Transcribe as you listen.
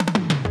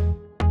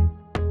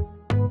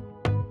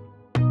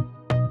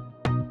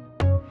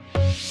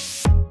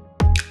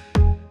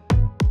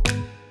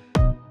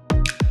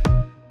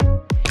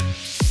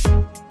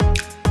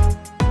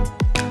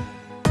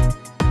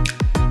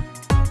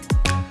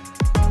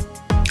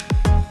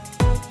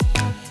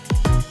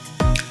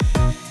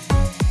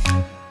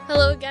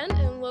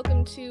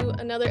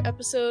another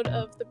episode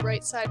of The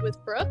Bright Side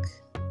with Brooke.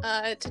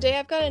 Today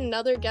I've got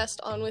another guest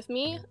on with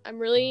me. I'm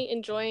really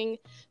enjoying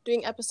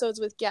doing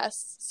episodes with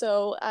guests,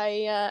 so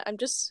I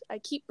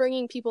keep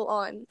bringing people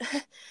on.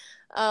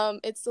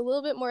 It's a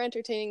little bit more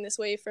entertaining this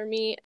way for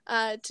me.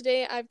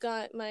 Today I've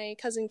got my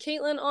cousin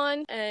Kaitlin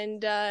on,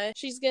 and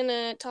she's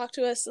gonna talk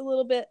to us a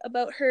little bit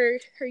about her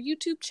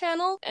YouTube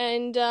channel,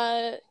 and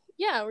we're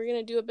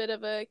gonna do a bit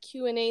of a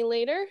Q&A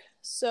later.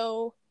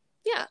 So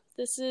yeah,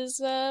 this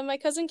is my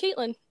cousin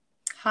Kaitlin.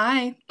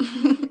 Hi.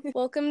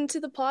 Welcome to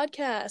the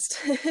podcast.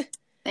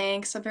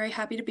 Thanks. I'm very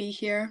happy to be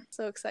here.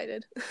 So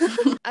excited.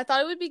 I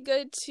thought it would be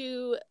good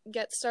to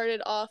get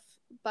started off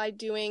by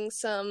doing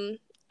some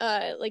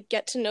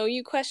get to know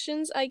you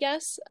questions, I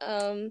guess.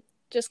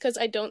 Just because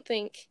I don't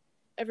think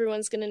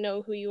everyone's gonna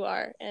know who you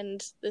are,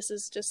 and this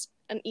is just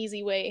an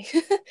easy way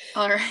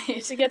All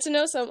right. to get to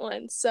know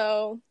someone.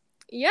 So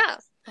yeah.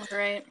 All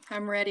right.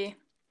 I'm ready.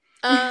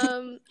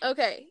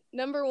 Okay.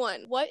 Number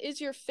 1. What is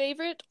your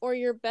favorite or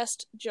your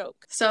best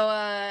joke? So,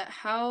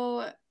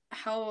 how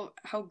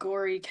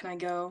gory can I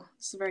go?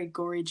 It's a very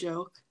gory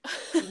joke.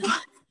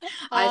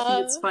 I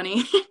think it's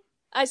funny.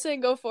 I say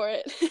go for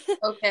it.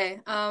 Okay.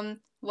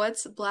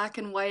 What's black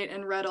and white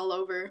and red all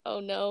over?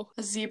 Oh no.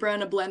 A zebra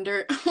in a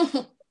blender.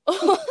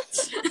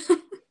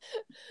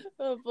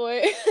 Oh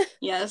boy.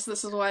 Yes,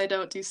 this is why I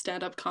don't do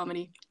stand-up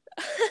comedy.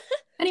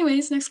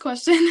 Anyways, next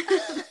question.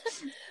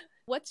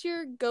 What's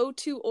your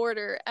go-to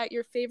order at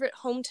your favorite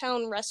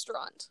hometown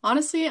restaurant?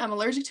 Honestly, I'm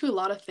allergic to a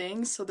lot of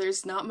things, so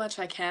there's not much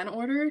I can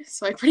order,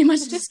 so I pretty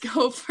much just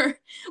go for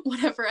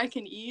whatever I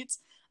can eat.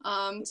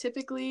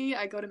 Typically,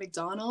 I go to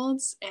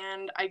McDonald's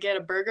and I get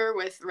a burger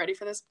with, ready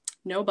for this,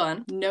 no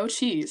bun, no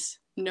cheese,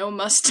 no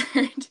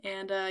mustard,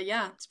 and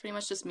it's pretty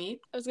much just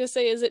meat. I was gonna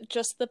say, is it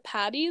just the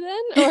patty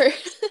then, or?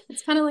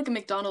 It's kind of like a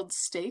McDonald's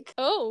steak.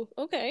 Oh,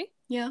 okay.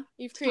 Yeah.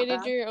 You've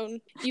created your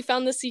own. You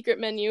found the secret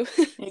menu.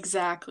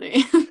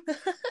 Exactly.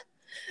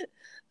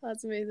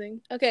 That's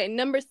amazing. Okay,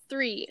 number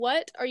 3.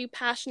 What are you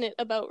passionate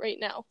about right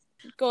now?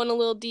 Going a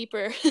little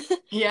deeper.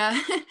 Yeah.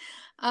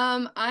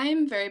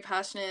 I'm very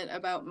passionate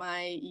about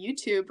my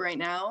YouTube right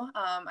now.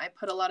 I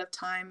put a lot of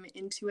time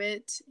into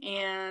it,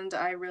 and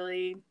I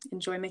really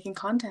enjoy making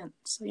content.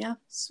 So yeah.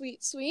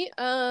 Sweet.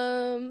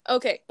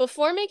 Okay,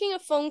 before making a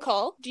phone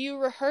call, do you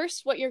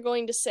rehearse what you're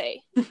going to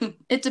say?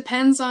 It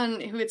depends on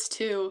who it's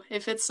to.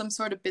 If it's some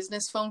sort of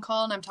business phone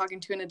call and I'm talking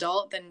to an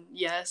adult, then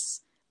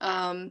yes.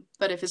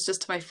 But if it's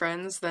just to my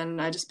friends, then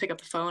I just pick up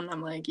the phone and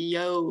I'm like,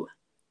 yo,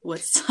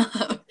 what's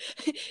up?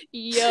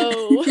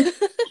 Yo.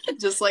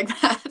 Just like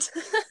that.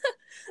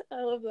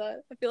 I love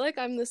that. I feel like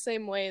I'm the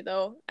same way,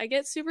 though. I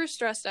get super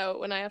stressed out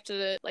when I have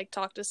to,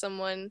 talk to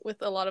someone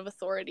with a lot of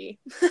authority.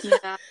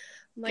 Yeah.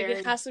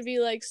 It has to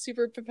be,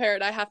 super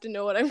prepared. I have to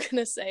know what I'm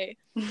gonna say.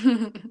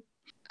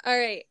 All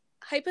right.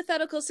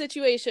 Hypothetical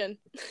situation.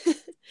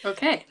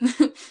 Okay.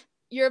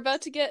 You're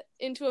about to get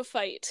into a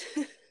fight.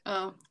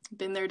 Oh,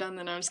 been there, done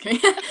that. No, I'm just kidding.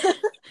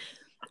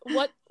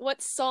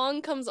 What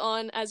song comes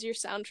on as your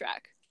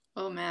soundtrack?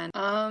 Oh, man.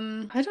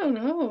 I don't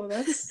know.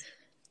 That's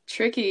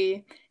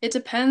tricky. It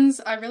depends.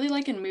 I really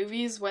like in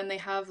movies when they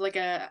have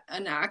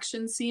an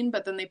action scene,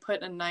 but then they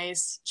put a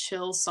nice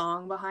chill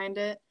song behind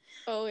it.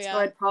 Oh yeah. So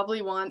I'd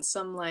probably want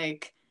some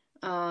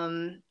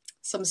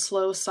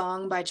slow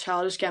song by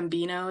Childish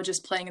Gambino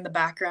just playing in the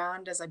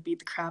background as I beat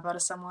the crap out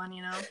of someone,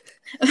 you know?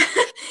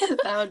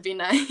 That would be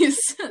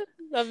nice.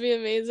 That'd be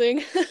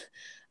amazing.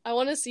 I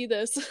want to see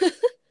this.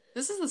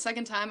 This is the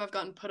second time I've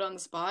gotten put on the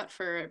spot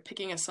for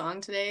picking a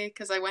song today,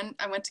 because I went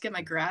to get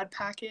my grad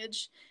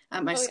package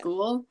at my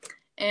school,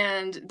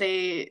 and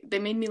they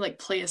made me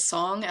play a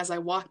song as I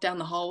walked down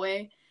the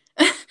hallway,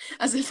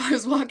 as if I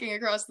was walking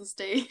across the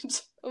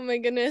stage. Oh my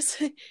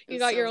goodness. You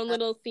got your own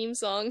little theme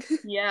song.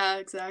 Yeah,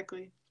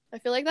 exactly. I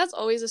feel like that's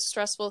always a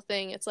stressful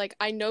thing. It's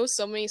I know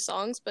so many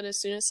songs, but as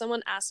soon as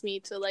someone asks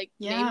me to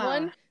name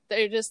one,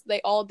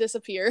 they all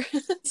disappear.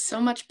 So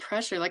much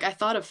pressure. I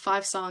thought of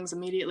 5 songs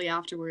immediately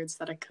afterwards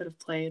that I could have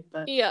played,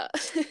 but yeah.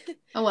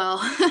 Oh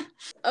well.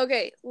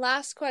 Okay,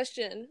 last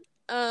question.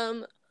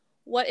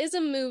 What is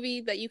a movie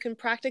that you can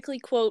practically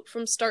quote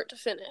from start to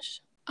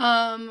finish?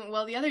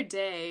 Well, the other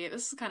day,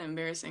 this is kind of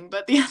embarrassing,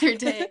 but the other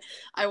day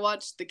I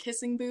watched The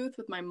Kissing Booth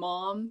with my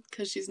mom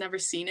because she's never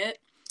seen it.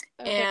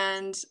 Okay.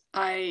 And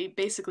I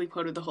basically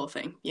quoted the whole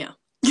thing. Yeah.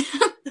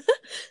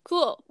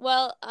 Cool.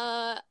 Well,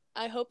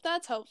 I hope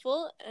that's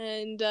helpful,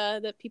 and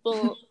that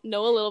people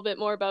know a little bit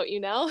more about you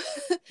now.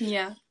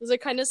 Yeah. Those are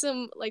kind of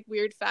some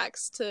weird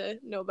facts to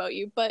know about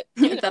you, but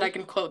that I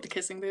can quote The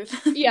Kissing Booth.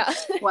 Yeah.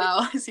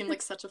 Wow, I seem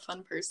like such a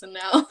fun person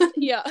now.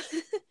 Yeah.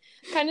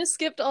 Kind of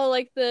skipped all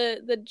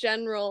the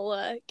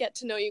general get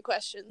to know you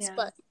questions,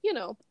 but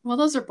Well,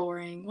 those are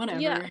boring. Whatever.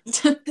 Yeah.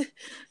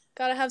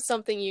 Gotta have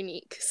something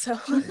unique. So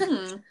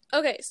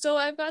Okay, so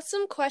I've got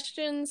some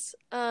questions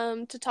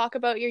to talk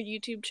about your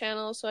YouTube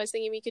channel. So I was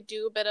thinking we could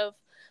do a bit of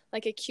a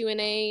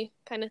Q&A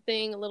kind of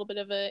thing, a little bit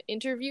of an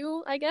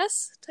interview, I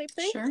guess, type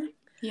thing. Sure.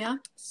 Yeah.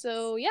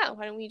 So yeah,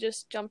 why don't we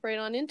just jump right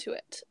on into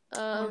it?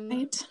 All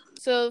right.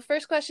 So the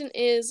first question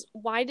is,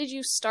 why did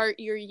you start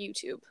your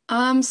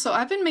YouTube? So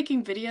I've been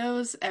making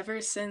videos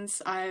ever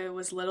since I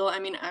was little. I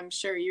mean, I'm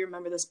sure you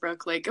remember this,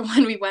 Brooke. Like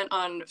when we went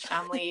on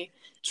family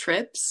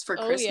trips for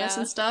Oh Christmas yeah.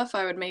 and stuff,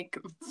 I would make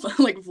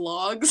like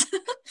vlogs.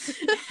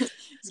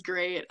 It's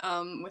great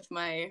with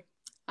my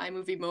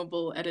iMovie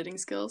mobile editing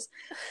skills.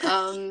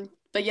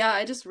 But yeah,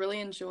 I just really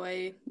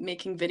enjoy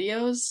making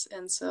videos,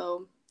 and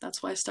so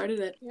that's why I started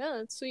it. Yeah,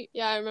 that's sweet.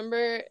 Yeah, I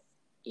remember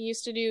you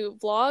used to do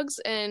vlogs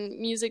and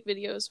music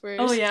videos were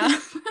Oh yeah.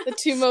 the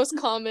two most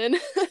common.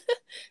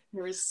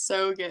 It was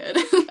so good.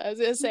 I was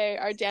gonna say,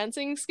 our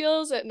dancing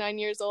skills at 9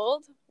 years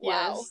old,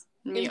 wow, Yes.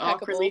 Me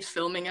awkwardly impeccable.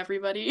 filming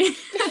everybody.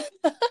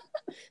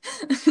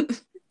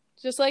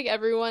 Just like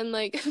everyone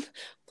like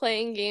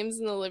playing games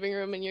in the living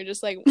room and you're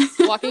just like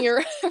walking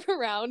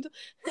around.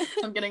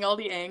 I'm getting all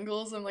the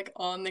angles. I'm like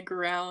on the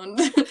ground,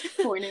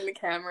 pointing the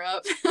camera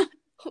up.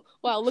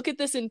 Wow, look at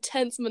this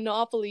intense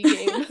Monopoly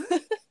game.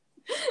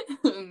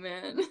 Oh,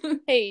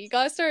 man. Hey, you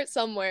gotta start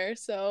somewhere,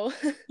 so.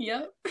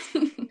 Yep.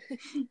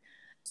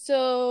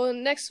 So,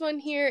 next one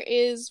here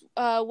is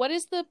what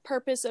is the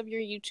purpose of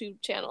your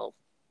YouTube channel?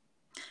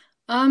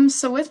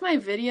 So with my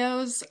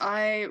videos,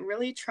 I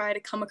really try to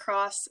come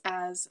across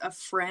as a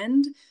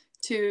friend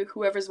to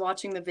whoever's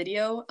watching the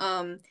video.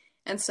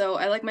 And so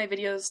I like my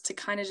videos to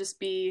kind of just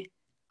be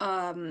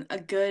a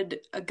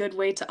good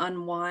way to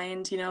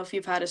unwind. You know, if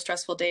you've had a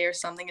stressful day or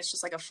something, it's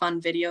just like a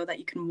fun video that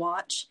you can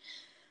watch.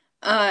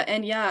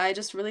 And yeah, I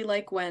just really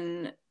like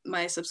when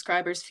my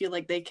subscribers feel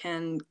like they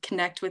can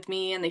connect with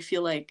me and they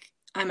feel like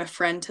I'm a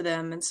friend to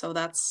them. And so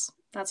that's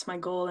my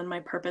goal and my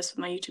purpose with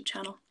my YouTube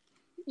channel.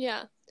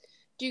 Yeah.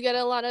 Do you get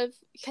a lot of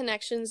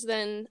connections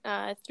then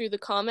through the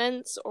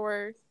comments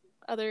or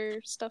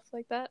other stuff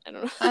like that? I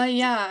don't know.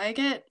 Yeah,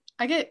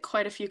 I get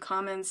quite a few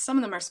comments. Some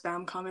of them are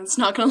spam comments,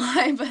 not gonna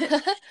lie,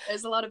 but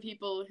there's a lot of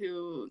people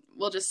who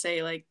will just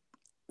say like,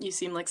 "You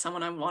seem like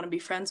someone I want to be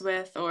friends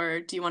with,"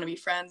 or "Do you want to be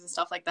friends?" and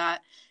stuff like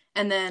that.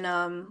 And then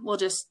we'll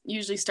just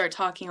usually start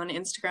talking on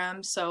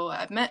Instagram. So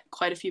I've met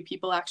quite a few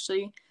people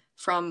actually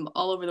from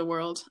all over the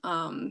world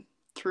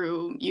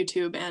through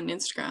YouTube and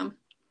Instagram.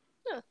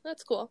 Yeah,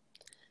 that's cool.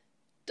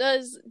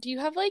 Do you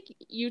have like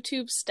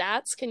YouTube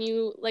stats? Can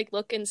you like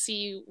look and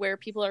see where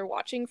people are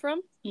watching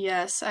from?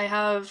 Yes, I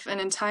have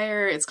an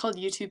entire, it's called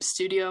YouTube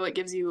Studio. It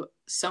gives you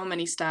so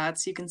many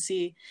stats. You can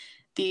see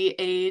the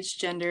age,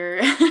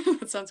 gender,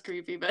 that sounds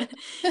creepy, but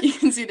you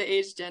can see the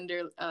age,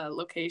 gender,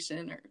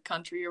 location, or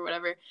country, or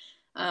whatever.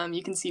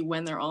 You can see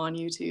when they're on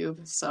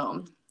YouTube.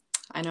 So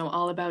I know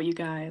all about you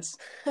guys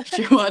if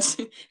you're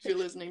watching, if you're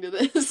listening to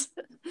this.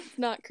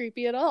 Not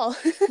creepy at all.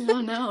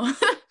 Oh, no.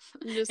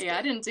 Just Yeah,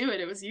 I didn't do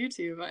it. It was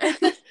YouTube.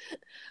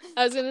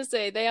 I was gonna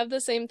say they have the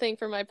same thing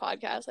for my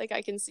podcast. Like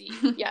I can see,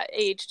 yeah,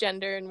 age,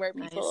 gender, and where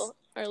Nice. people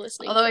are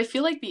listening. Although I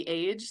feel like the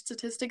age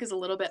statistic is a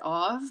little bit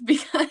off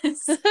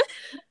because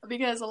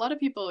a lot of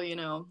people, you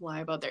know,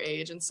 lie about their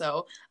age, and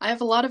so I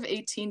have a lot of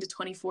 18 to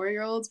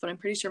 24-year-olds, but I'm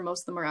pretty sure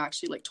most of them are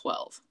actually like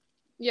 12.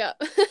 Yeah.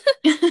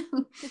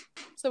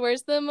 So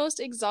where's the most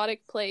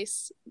exotic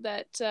place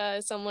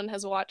that someone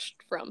has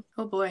watched from?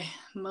 Oh boy,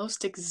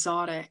 most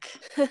exotic.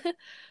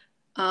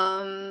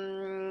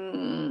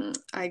 I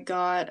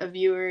got a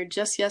viewer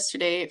just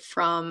yesterday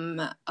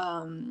from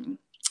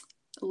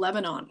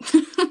Lebanon.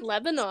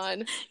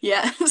 Lebanon.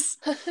 Yes.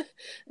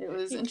 It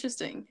was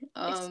interesting.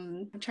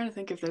 I'm trying to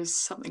think if there's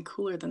something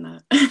cooler than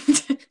that.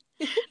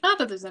 Not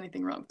that there's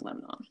anything wrong with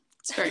Lebanon.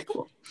 It's very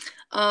cool.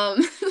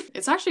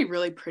 It's actually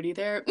really pretty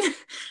there.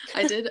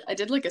 I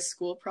did like a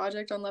school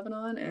project on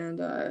Lebanon,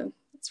 and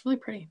it's really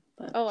pretty.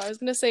 But Oh, I was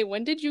gonna say,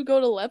 when did you go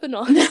to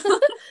Lebanon?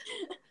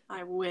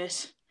 I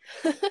wish.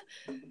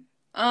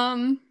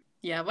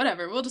 Yeah,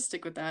 whatever. We'll just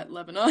stick with that,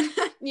 Lebanon.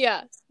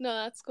 Yeah, no,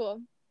 that's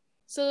cool.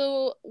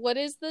 So, what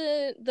is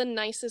the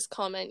nicest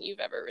comment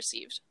you've ever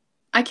received?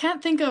 I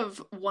can't think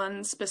of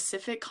one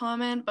specific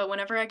comment, but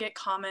whenever I get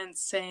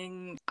comments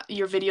saying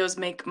your videos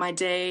make my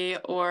day,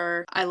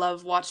 or I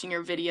love watching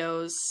your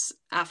videos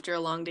after a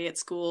long day at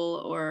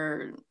school,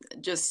 or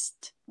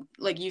just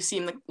like you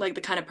seem like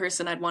the kind of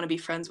person I'd want to be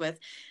friends with,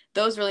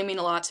 those really mean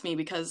a lot to me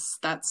because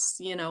that's,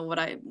 you know, what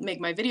I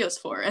make my videos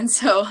for. And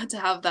so to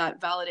have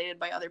that validated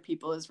by other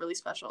people is really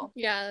special.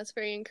 Yeah, that's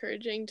very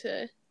encouraging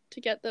to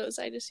get those,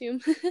 I'd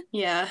assume.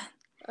 Yeah.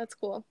 That's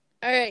cool.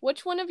 All right,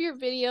 which one of your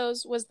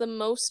videos was the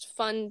most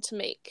fun to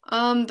make?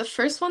 The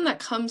first one that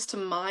comes to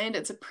mind,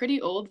 it's a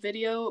pretty old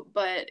video,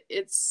 but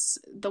it's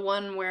the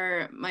one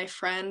where my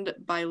friend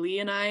Bailey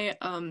and I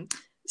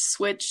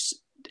switched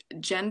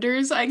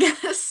genders, I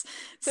guess.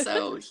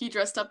 So he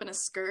dressed up in a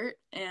skirt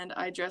and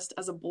I dressed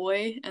as a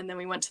boy, and then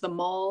we went to the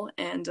mall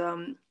and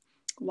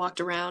walked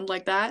around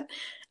like that.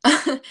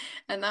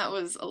 And that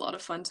was a lot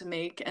of fun to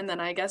make. And then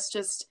I guess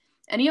just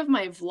any of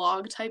my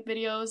vlog type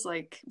videos,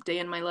 like day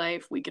in my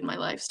life, week in my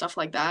life, stuff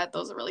like that,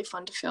 those are really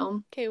fun to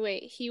film. Okay,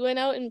 wait. He went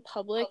out in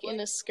public in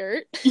a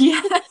skirt?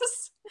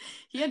 Yes.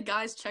 He had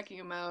guys checking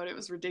him out. It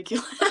was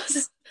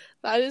ridiculous.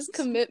 That is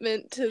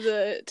commitment to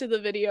the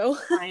video.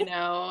 I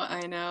know,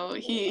 I know.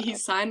 He Wow.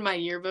 signed my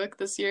yearbook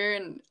this year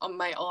and on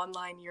my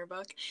online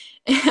yearbook,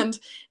 and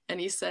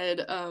he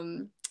said,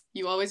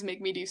 "You always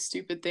make me do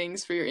stupid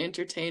things for your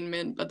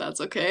entertainment, but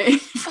that's okay."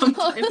 From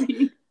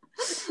Kaitlin.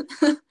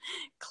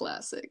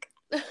 Classic.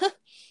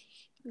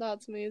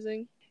 That's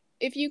amazing.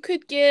 If you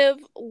could give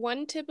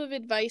one tip of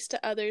advice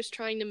to others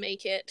trying to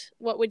make it,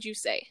 what would you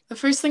say? The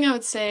first thing I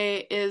would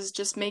say is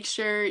just make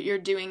sure you're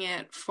doing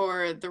it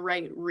for the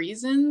right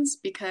reasons,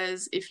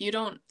 because if you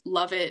don't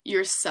love it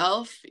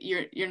yourself,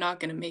 you're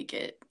not going to make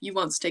it. You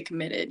won't stay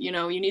committed. You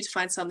know, you need to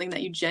find something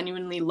that you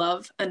genuinely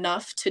love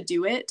enough to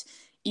do it,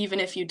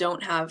 even if you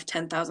don't have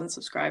 10,000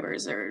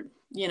 subscribers or,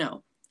 you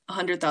know,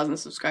 100,000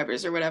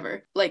 subscribers or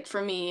whatever. Like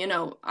for me, you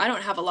know, I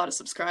don't have a lot of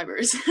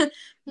subscribers,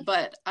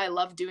 but I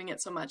love doing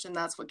it so much and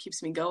that's what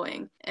keeps me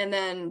going. And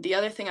then the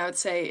other thing I would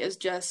say is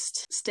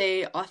just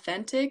stay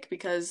authentic,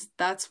 because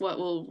that's what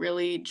will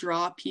really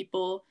draw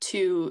people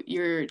to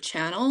your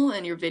channel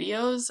and your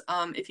videos.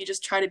 If you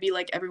just try to be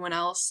like everyone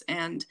else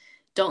and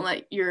don't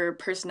let your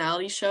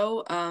personality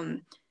show,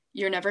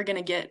 you're never going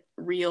to get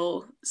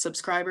real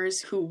subscribers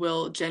who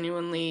will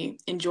genuinely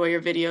enjoy your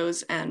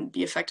videos and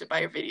be affected by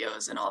your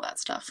videos and all that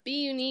stuff.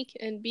 Be unique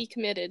and be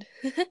committed.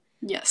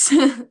 Yes.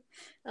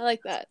 I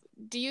like that.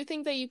 Do you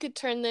think that you could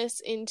turn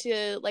this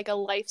into like a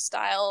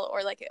lifestyle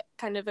or like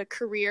a kind of a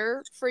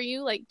career for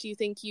you? Like, do you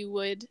think you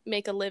would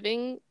make a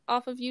living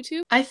off of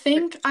YouTube? I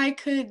think I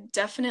could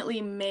definitely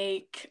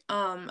make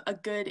a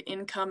good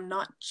income,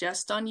 not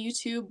just on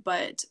YouTube,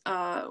 but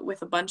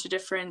with a bunch of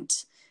different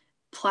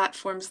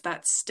platforms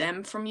that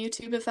stem from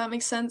YouTube, if that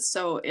makes sense.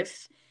 So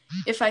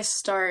if I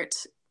start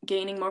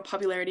gaining more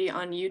popularity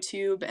on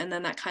YouTube and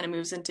then that kind of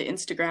moves into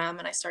Instagram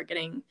and I start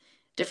getting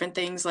different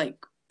things like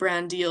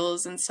brand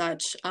deals and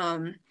such,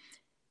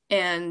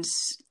 and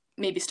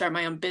maybe start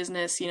my own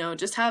business, you know,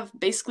 just have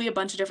basically a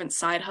bunch of different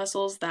side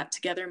hustles that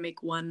together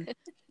make one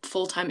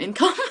full-time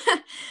income.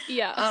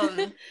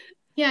 Yeah.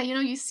 Yeah, you know,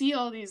 you see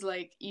all these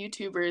like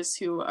YouTubers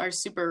who are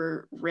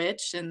super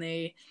rich and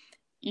they,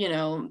 you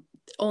know,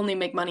 only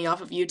make money off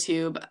of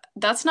YouTube.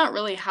 That's not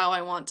really how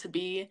I want to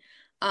be,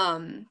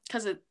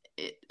 because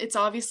it's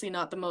obviously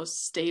not the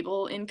most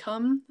stable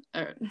income,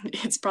 or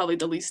it's probably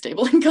the least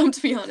stable income,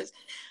 to be honest.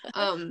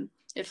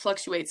 It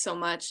fluctuates so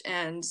much,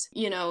 and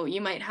you know,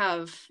 you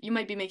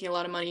might be making a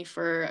lot of money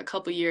for a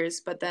couple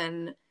years, but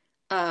then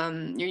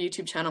your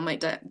YouTube channel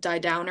might die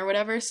down or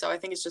whatever. So I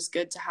think it's just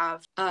good to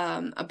have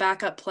a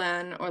backup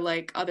plan or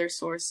like other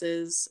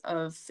sources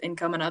of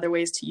income and other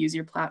ways to use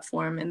your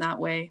platform in that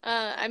way.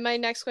 My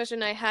next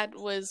question I had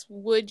was,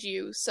 would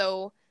you?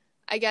 So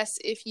I guess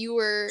if you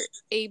were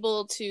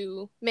able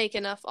to make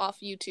enough off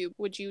YouTube,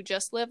 would you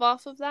just live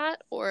off of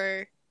that,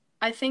 or?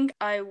 I think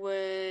I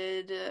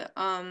would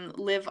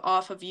live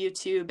off of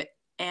YouTube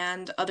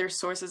and other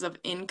sources of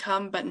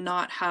income, but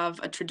not have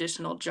a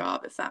traditional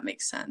job, if that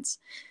makes sense.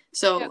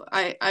 So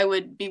yeah. I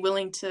would be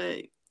willing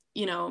to,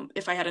 you know,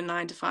 if I had a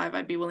 9 to 5,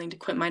 I'd be willing to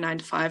quit my 9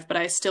 to 5, but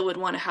I still would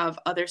want to have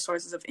other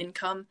sources of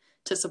income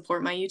to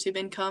support my YouTube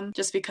income,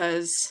 just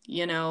because,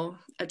 you know,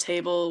 a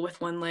table with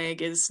one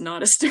leg is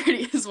not as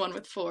sturdy as one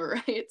with four,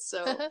 right?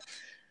 So,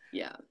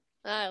 yeah.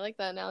 I like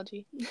that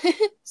analogy.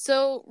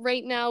 So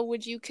right now,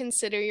 would you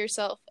consider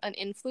yourself an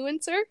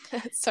influencer?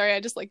 Sorry, I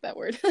just like that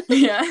word.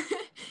 Yeah.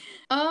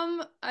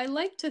 I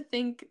like to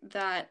think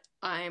that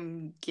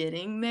I'm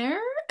getting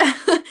there.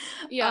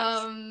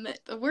 Yeah.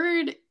 The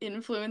word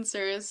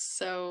influencer is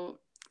so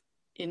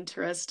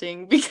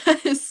interesting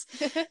because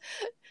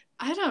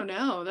I don't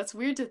know. That's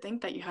weird to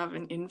think that you have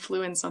an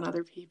influence on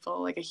other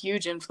people, like a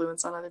huge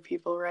influence on other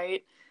people,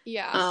 right?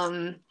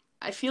 Yeah.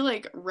 I feel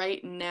like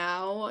right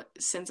now,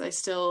 since I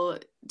still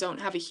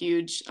don't have a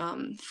huge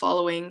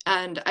following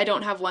and I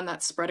don't have one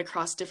that's spread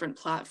across different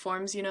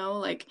platforms, you know,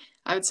 like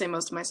I would say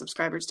most of my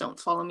subscribers don't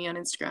follow me on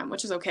Instagram,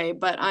 which is okay,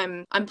 but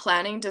I'm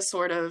planning to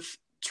sort of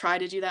try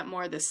to do that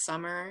more this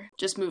summer,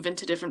 just move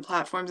into different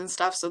platforms and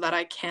stuff so that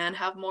I can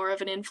have more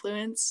of an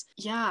influence.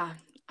 Yeah,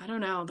 I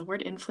don't know. The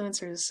word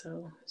influencer is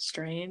so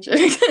strange.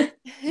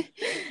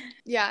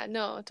 Yeah,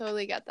 no,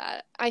 totally get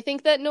that. I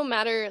think that no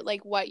matter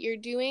like what you're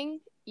doing,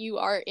 you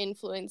are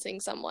influencing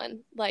someone.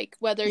 Like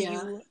whether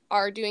you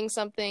are doing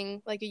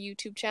something like a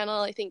YouTube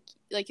channel, I think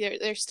like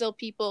there's still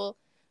people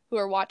who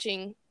are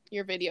watching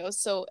your videos.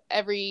 So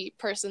every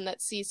person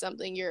that sees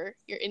something, you're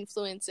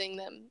influencing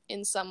them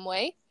in some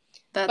way.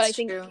 That's but I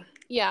think, true.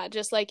 Yeah,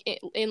 just like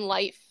in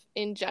life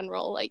in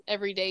general, like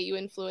every day you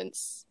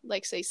influence,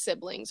 like say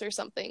siblings or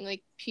something,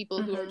 like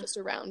people who are just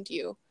around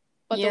you.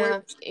 But the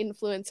word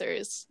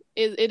influencer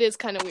it is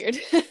kind of weird.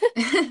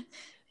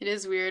 It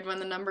is weird when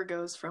the number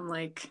goes from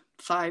like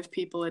 5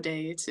 people a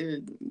day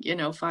to, you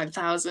know,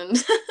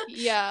 5,000.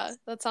 Yeah,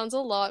 that sounds a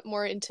lot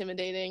more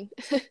intimidating.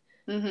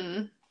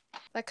 Mm-hmm.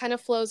 That kind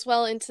of flows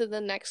well into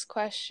the next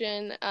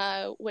question,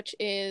 which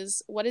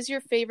is, what is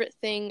your favorite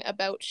thing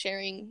about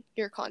sharing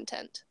your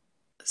content?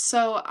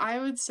 So I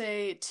would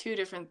say two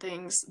different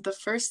things. The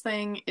first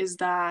thing is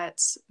that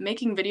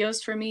making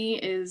videos for me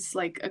is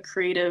like a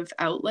creative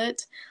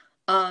outlet.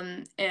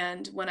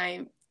 And when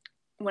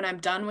I'm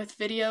done with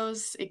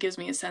videos, it gives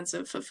me a sense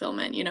of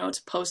fulfillment,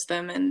 to post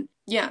them and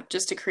yeah,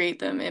 just to create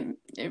them.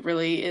 It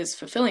really is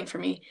fulfilling for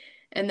me.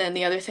 And then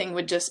the other thing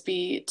would just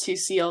be to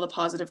see all the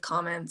positive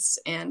comments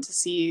and to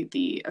see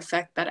the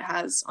effect that it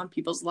has on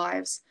people's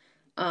lives.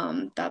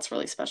 That's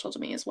really special to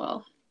me as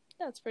well.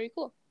 That's pretty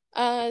cool.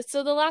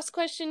 So the last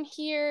question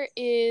here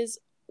is,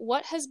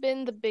 what has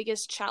been the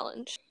biggest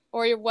challenge?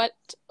 Or what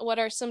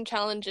are some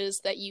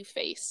challenges that you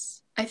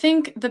face? I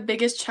think the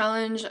biggest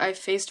challenge I've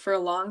faced for a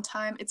long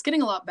time, it's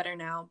getting a lot better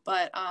now,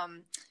 but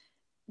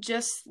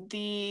just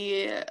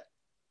the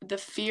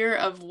fear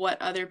of what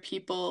other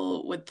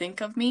people would think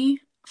of me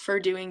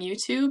for doing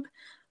YouTube,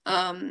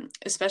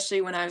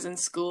 especially when I was in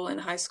school, in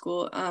high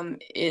school,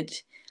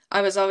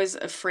 I was always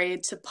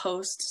afraid to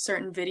post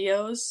certain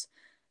videos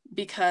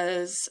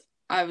because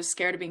I was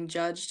scared of being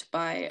judged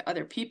by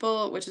other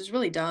people, which is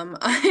really dumb.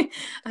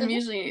 I'm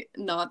usually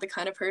not the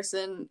kind of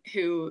person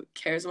who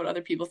cares what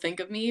other people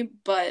think of me,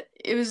 but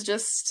it was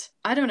just,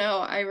 I don't know,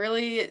 I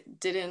really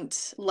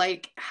didn't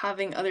like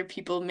having other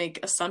people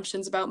make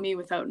assumptions about me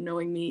without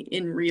knowing me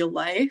in real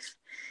life,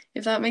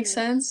 if that makes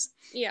sense.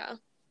 Yeah.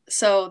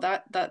 So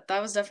that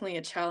was definitely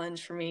a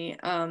challenge for me.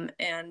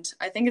 And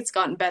I think it's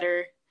gotten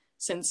better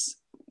since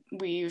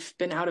we've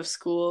been out of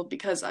school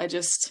because I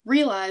just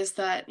realized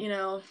that,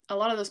 a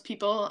lot of those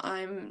people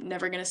I'm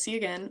never going to see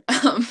again.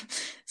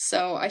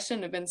 So I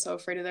shouldn't have been so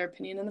afraid of their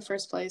opinion in the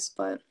first place,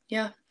 but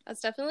yeah.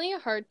 That's definitely a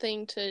hard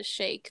thing to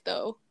shake,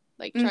 though.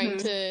 Like trying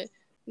to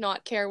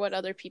not care what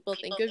other people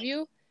think of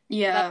you.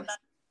 Yeah.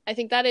 I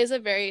think that is a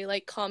very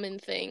like common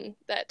thing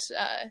that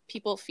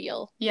people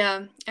feel.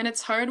 Yeah, and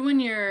it's hard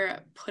when you're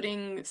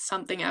putting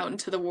something out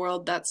into the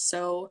world that's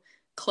so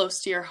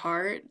close to your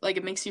heart. Like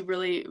it makes you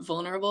really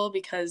vulnerable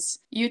because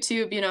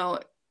YouTube,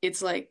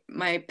 it's like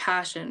my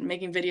passion.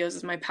 Making videos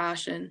is my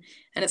passion,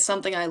 and it's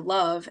something I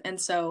love. And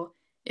so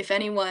if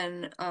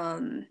anyone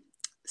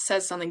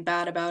says something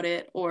bad about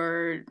it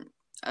or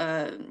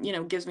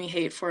gives me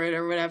hate for it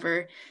or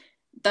whatever,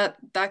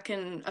 that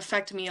can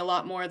affect me a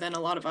lot more than a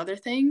lot of other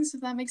things, if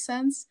that makes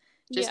sense.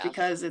 Just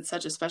because it's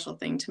such a special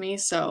thing to me.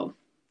 So,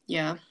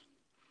 yeah.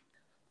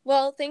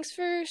 Well, thanks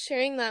for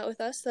sharing that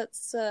with us.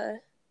 That's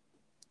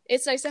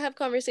it's nice to have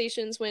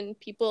conversations when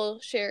people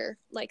share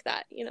like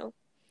that,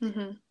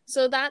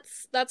 So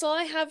that's all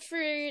I have for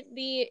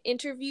the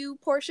interview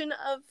portion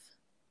of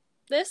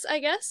this, I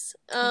guess.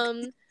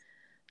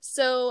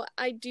 So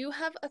I do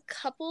have a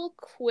couple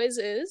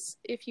quizzes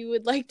if you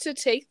would like to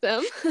take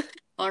them.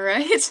 All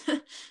right.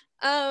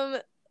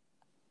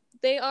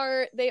 They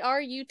are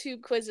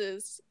YouTube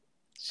quizzes.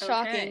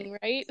 Shocking,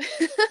 right?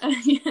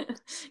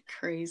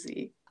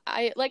 Crazy.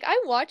 I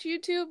watch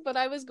YouTube, but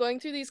I was going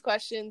through these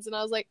questions and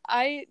I was like,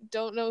 I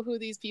don't know who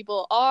these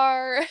people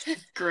are.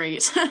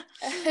 Great.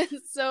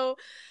 So,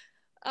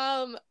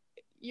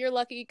 you're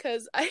lucky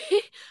because I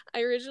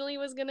originally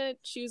was gonna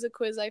choose a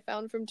quiz I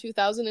found from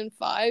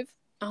 2005.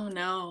 Oh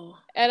no.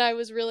 And I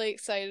was really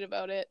excited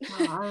about it.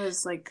 Wow, I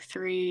was like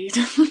 3.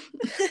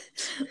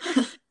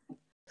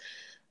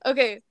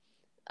 Okay.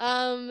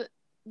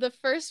 The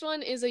first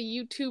one is a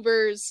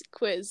YouTuber's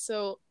quiz,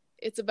 so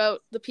it's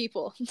about the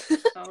people.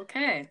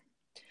 Okay.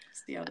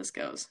 Let's see how this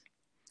goes.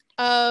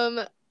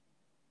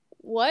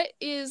 What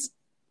is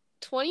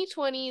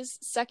 2020's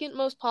second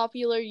most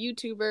popular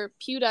YouTuber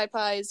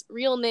PewDiePie's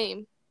real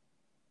name?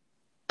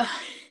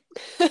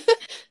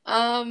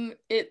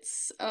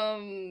 It's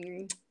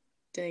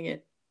dang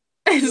it.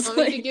 You want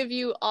me to give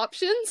you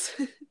options?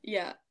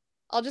 Yeah.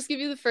 I'll just give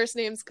you the first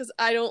names because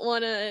I don't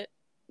want to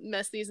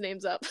mess these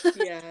names up.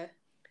 Yeah.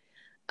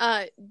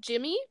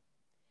 Jimmy,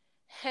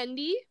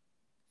 Hendy,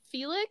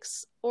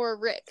 Felix, or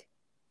Rick?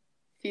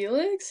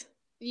 Felix?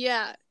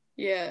 Yeah.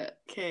 Yeah,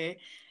 okay.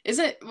 Is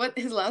it what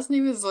his last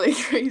name is like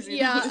crazy?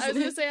 Yeah, I was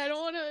gonna say I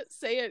don't want to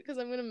say it because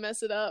I'm gonna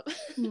mess it up.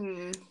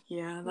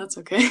 Yeah, that's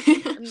okay.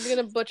 I'm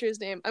gonna butcher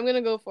his name. I'm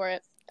gonna go for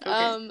it.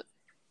 Okay.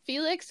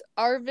 Felix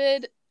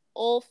Arvid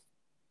Ulf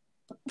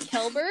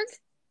Kjellberg.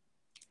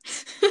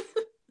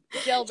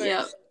 Kjellberg.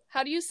 Yeah.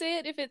 How do you say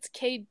it if it's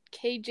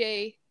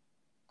KJ?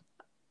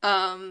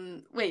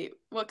 Wait,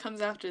 what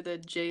comes after the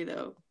J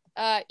though?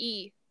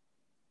 E.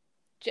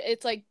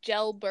 It's like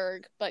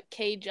Gelberg, but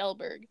K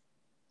Gelberg.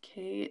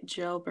 K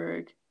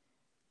Gelberg.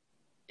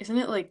 Isn't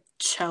it like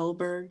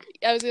Chelberg?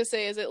 I was gonna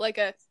say, is it like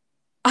a?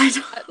 I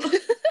don't.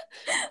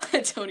 I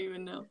don't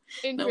even know.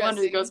 No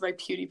wonder he goes by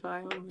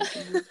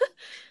PewDiePie.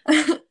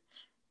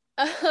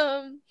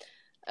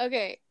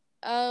 Okay.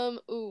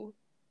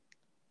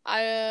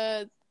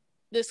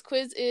 This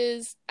quiz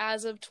is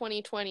as of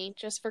 2020,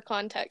 just for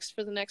context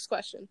for the next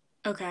question.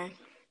 Okay.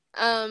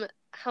 How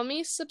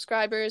many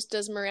subscribers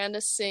does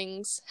Miranda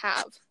Sings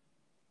have?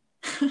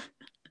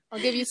 I'll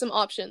give you some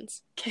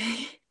options.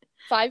 Okay.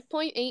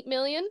 5.8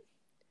 million,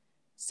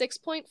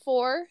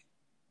 6.4,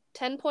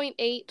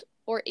 10.8,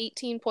 or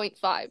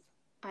 18.5?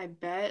 I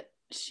bet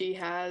she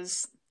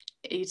has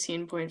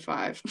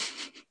 18.5.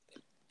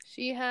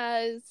 She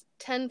has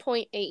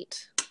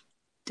 10.8.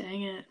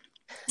 Dang it.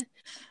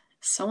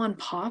 So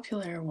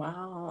unpopular.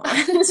 Wow.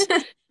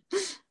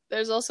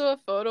 There's also a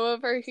photo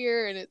of her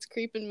here, and it's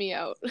creeping me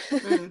out.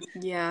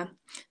 Yeah.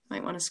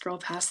 Might want to scroll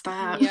past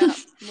that. Yeah,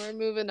 we're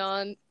moving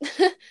on.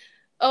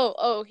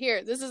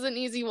 Here. This is an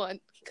easy one,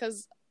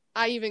 because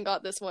I even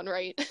got this one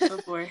right. Oh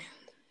boy.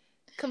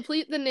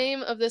 Complete the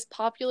name of this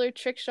popular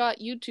trick shot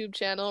YouTube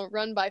channel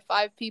run by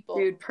 5 people.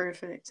 Dude,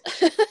 perfect.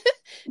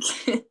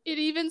 It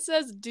even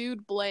says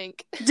dude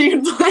blank.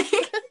 Dude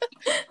blank.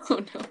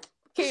 Oh no.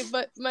 Okay,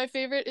 but my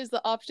favorite is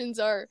the options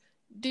are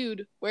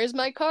dude, where's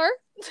my car?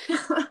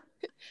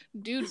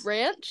 Dude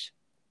ranch?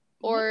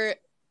 Or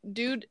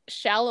dude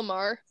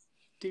Shalimar?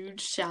 Dude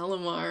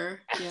Shalimar.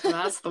 Yeah,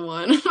 that's the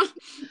one.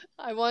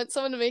 I want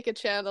someone to make a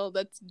channel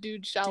that's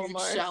dude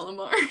Shalimar. Dude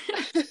Shalimar.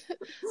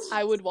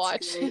 I would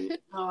watch.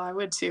 Oh, I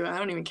would too. I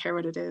don't even care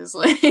what it is.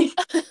 Like,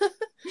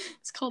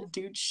 it's called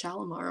Dude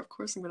Shalimar. Of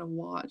course I'm gonna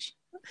watch.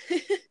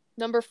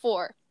 Number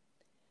 4.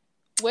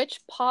 Which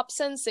pop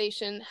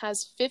sensation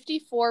has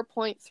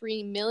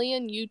 54.3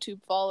 million YouTube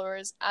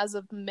followers as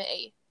of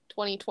May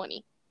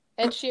 2020?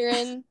 Ed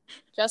Sheeran,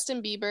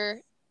 Justin Bieber,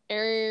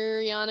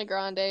 Ariana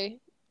Grande,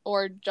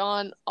 or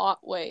John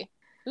Otway?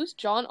 Who's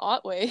John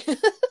Otway?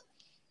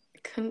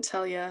 Couldn't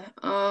tell you.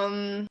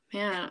 Man,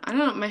 I don't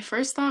know. My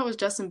first thought was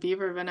Justin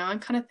Bieber, but now I'm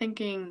kind of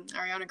thinking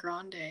Ariana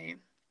Grande.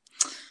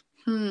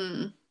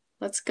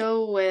 Let's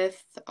go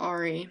with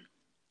Ari.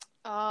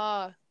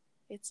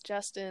 It's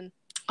Justin.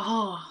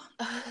 Oh,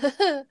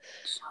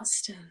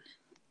 Justin.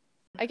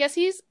 I guess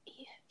he's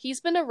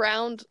been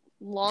around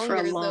longer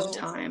for a long though.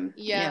 time.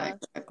 Yeah,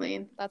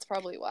 exactly. That's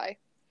probably why.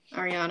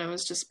 Ariana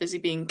was just busy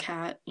being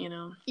Cat, you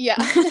know. Yeah.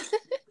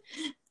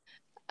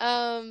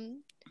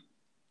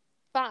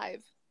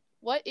 5.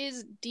 What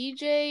is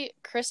DJ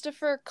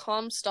Christopher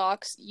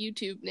Comstock's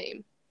YouTube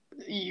name?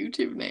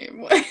 YouTube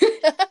name.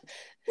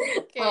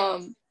 Okay.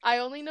 I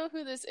only know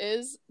who this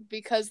is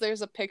because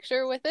there's a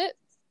picture with it.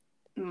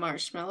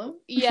 Marshmallow?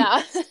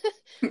 Yeah.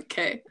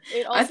 Okay.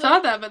 Also, I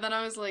thought that, but then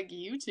I was like,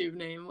 YouTube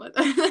name? What?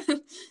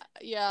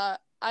 Yeah.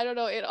 I don't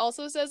know. It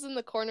also says in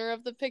the corner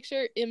of the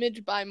picture,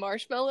 image by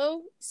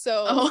Marshmallow.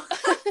 So. Oh.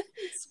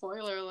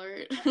 Spoiler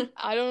alert.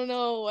 I don't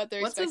know what they're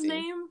expecting. What's his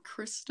name?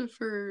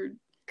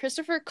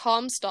 Christopher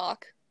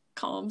Comstock.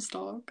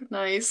 Comstock.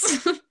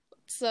 Nice.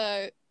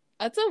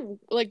 That's a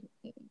like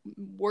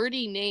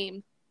wordy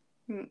name.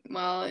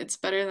 Well, it's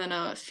better than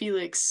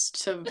Felix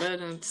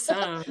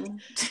Tavernson.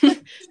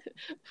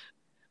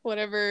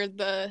 Whatever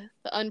the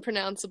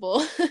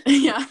unpronounceable.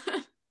 Yeah.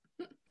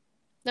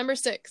 Number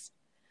 6.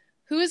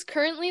 Who is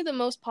currently the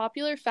most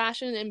popular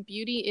fashion and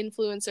beauty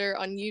influencer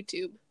on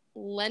YouTube?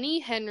 Lenny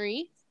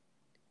Henry,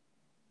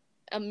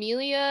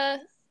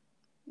 Amelia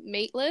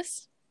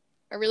Mateless.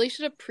 I really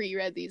should have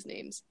pre-read these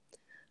names.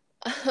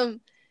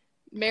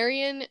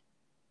 Marion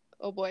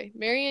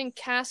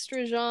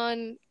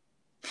Castrajon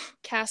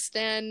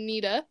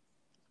Castaneda.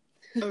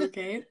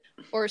 Okay.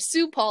 Or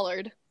Sue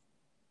Pollard.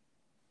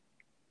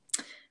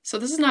 So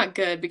this is not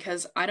good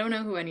because I don't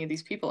know who any of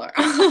these people are.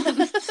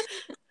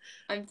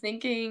 I'm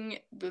thinking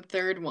the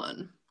third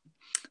one.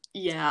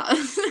 Yeah.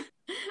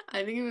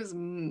 I think it was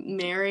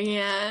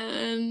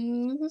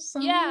Marianne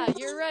something. Yeah,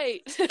 you're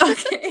right.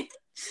 Okay.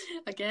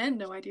 Again,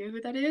 no idea who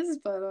that is,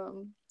 but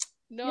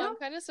No, yeah. I'm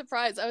kind of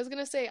surprised. I was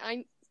gonna say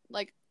I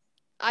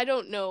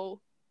don't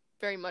know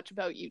very much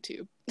about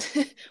YouTube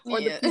or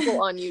the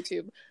people on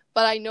YouTube,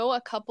 but I know a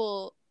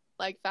couple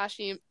but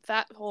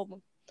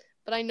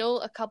I know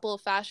a couple of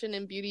fashion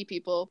and beauty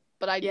people,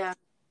 but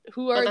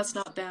that's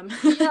not them.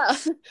 Yeah.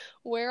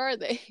 Where are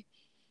they?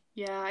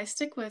 Yeah, I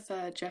stick with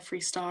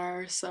Jeffree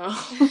Star, so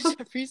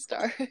Jeffree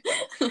Star.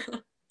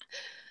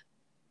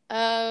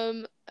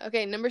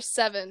 Okay, number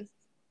 7.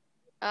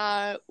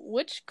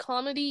 Which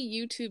comedy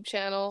YouTube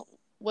channel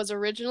was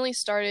originally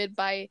started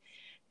by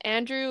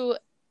Andrew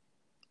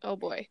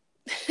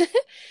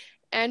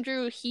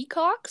Andrew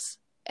Hecox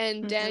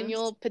and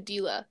Daniel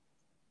Padilla?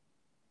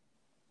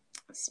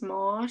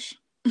 Smosh.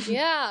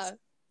 Yeah.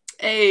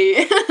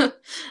 Hey. I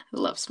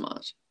love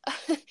Smosh.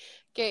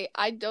 Okay,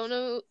 I don't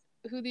know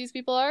who these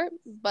people are,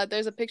 but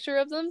there's a picture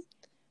of them.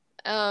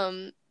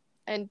 And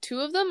 2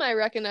 of them I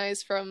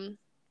recognize from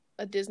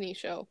a Disney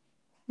show.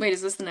 Wait,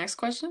 is this the next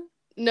question?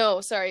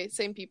 No, sorry,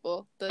 same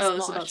people. This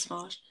is about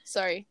Smosh.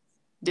 Sorry.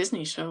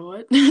 Disney show,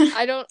 what?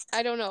 I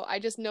don't know. I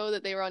just know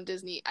that they were on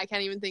Disney. I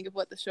can't even think of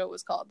what the show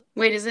was called.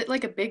 Wait, is it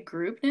like a big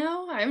group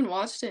now? I haven't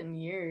watched it in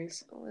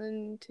years.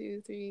 1,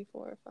 2, 3,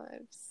 4, 5,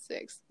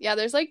 6. Yeah,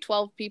 there's like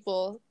 12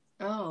 people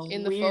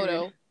in the weird.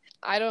 photo.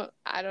 I don't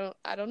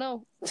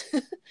know.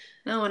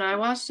 No, when I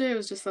watched it, it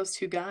was just those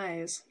 2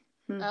 guys.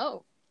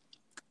 Oh.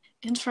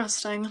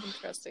 Interesting.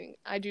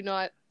 I do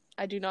not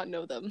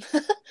know them.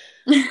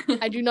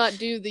 I do not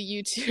do the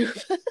YouTube.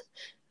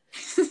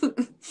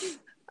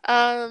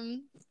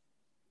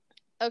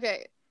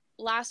 Okay,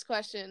 last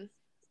question.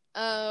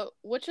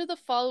 Which of the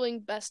following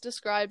best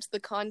describes the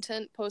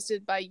content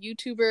posted by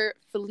YouTuber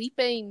Felipe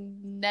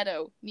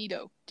Neto?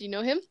 Do you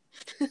know him?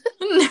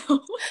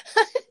 No.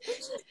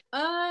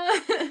 Uh,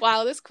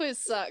 Wow, this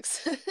quiz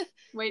sucks.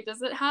 Wait,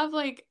 does it have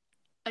like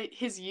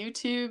his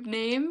YouTube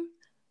name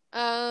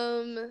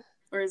Um,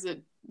 or is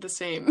it the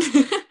same?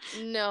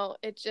 no,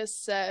 it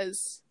just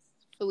says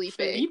Felipe.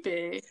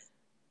 Felipe.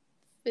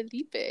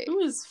 Felipe. Who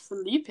is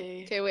Felipe?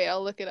 Okay, wait,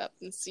 I'll look it up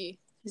and see.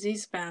 Is he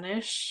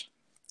Spanish?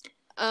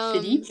 Um,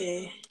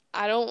 Felipe.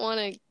 I don't want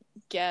to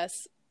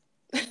guess.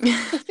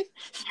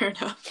 Fair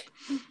enough.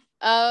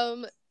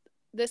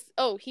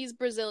 He's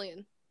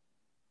Brazilian.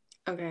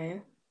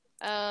 Okay.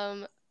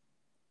 What?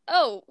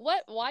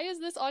 Why is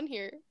this on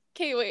here?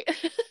 Okay, wait.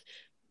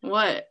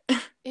 What?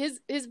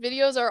 His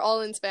videos are all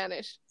in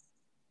Spanish.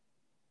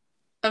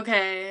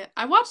 Okay.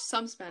 I watch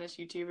some Spanish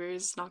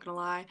YouTubers, not gonna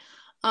lie.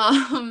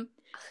 I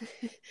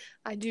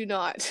do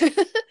not.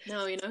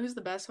 No, you know who's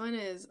the best one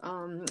is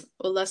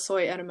Hola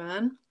Soy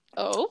Herman.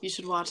 Oh? You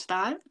should watch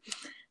that.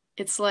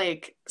 It's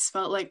like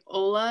spelled like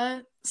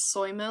Ola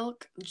soy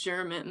milk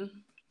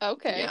German.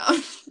 Okay. Yeah.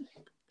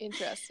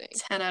 Interesting.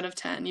 10 out of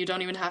 10. You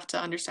don't even have to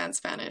understand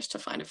Spanish to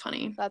find it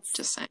funny. That's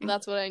just saying.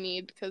 That's what I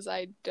need because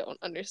I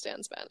don't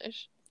understand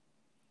Spanish.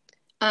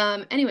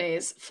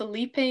 Anyways,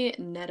 Felipe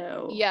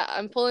Neto. Yeah,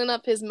 I'm pulling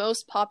up his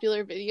most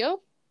popular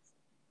video.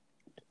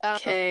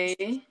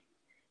 Okay.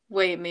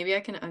 Wait, maybe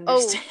I can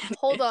understand. Oh,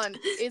 hold on.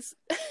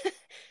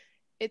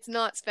 It's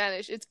not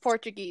Spanish. It's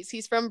Portuguese.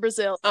 He's from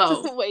Brazil.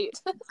 Oh.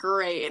 Wait.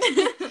 Great.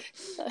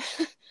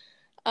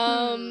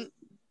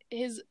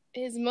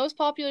 His most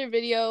popular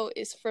video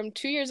is from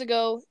 2 years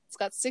ago. It's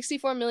got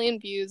 64 million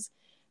views.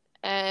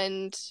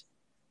 And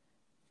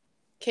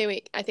okay,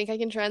 wait. I think I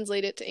can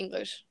translate it to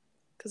English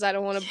because I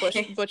don't want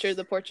to butcher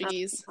the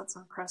Portuguese. That's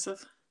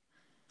impressive.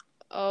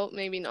 Oh,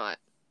 maybe not.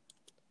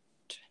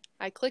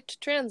 I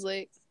clicked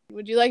translate.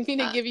 Would you like me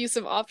to give you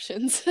some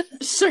options?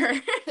 Sure.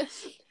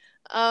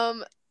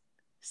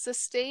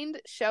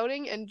 Sustained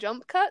shouting and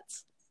jump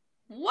cuts.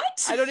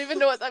 What? I don't even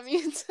know what that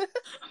means.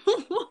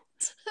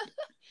 What?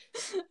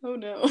 Oh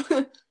no.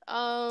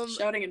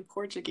 Shouting in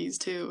Portuguese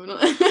too.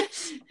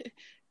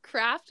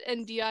 Craft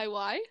and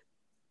DIY.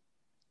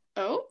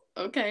 Oh,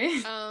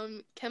 okay.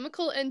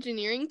 Chemical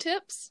engineering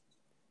tips.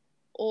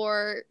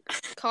 Or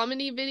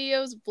comedy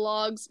videos,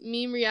 vlogs,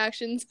 meme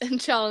reactions,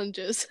 and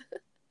challenges.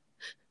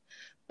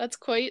 That's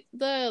quite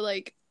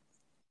the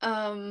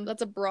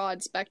that's a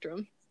broad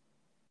spectrum.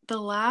 The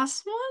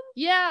last one?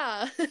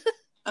 Yeah.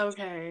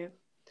 Okay.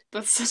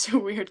 That's such a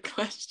weird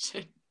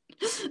question.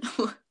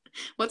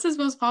 What's his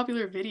most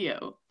popular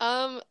video?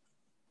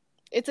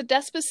 It's a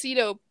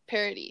Despacito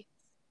parody.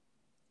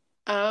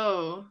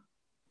 Oh.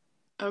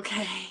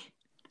 Okay.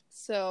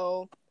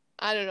 So,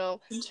 I don't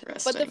know.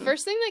 Interesting. But the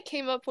first thing that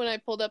came up when I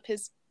pulled up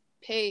his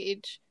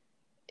page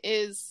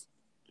is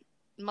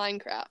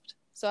Minecraft.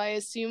 So I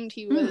assumed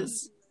he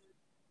was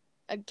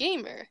a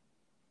gamer.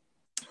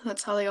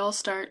 That's how they all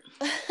start.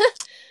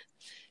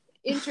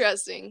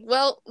 Interesting.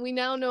 Well, we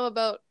now know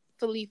about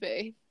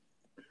Felipe.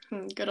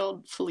 Good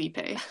old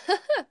Felipe.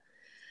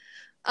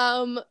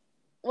 Well,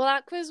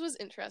 that quiz was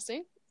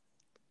interesting.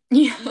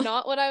 Yeah.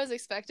 Not what I was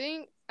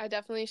expecting. I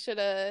definitely should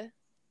have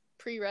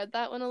pre-read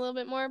that one a little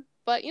bit more.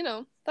 But,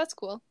 that's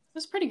cool. It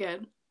was pretty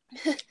good.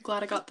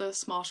 Glad I got the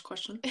Smosh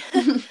question.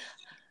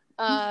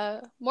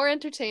 More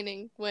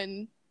entertaining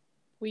when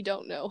we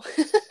don't know.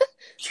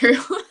 True.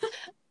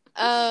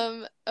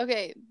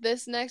 Okay,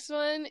 this next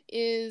one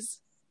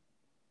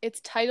it's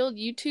titled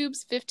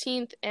YouTube's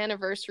 15th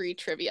Anniversary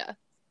Trivia.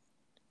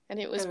 And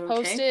it was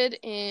posted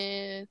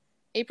in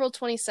April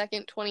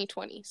 22nd,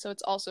 2020. So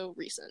it's also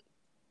recent.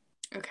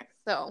 Okay.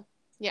 So,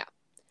 yeah.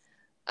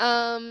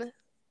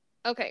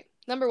 Okay,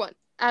 number 1.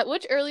 At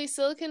which early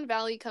Silicon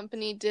Valley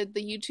company did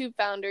the YouTube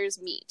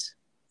founders meet?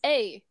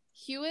 A.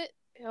 Hewlett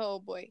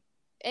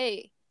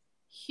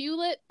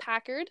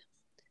Packard.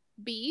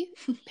 B.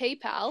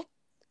 PayPal.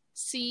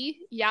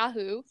 C.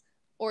 Yahoo.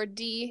 Or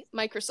D.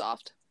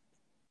 Microsoft.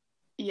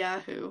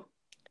 Yahoo.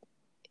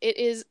 It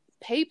is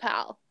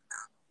PayPal.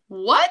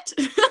 What?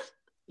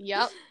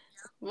 Yep.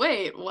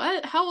 Wait,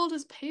 what? How old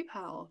is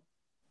PayPal?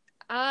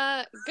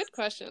 Good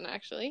question,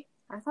 actually.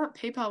 I thought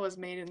PayPal was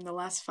made in the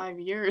last 5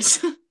 years.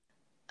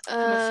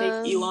 I'm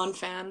a fake Elon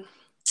fan.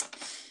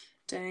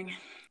 Dang.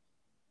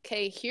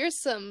 Okay,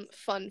 here's some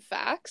fun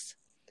facts.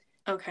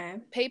 Okay.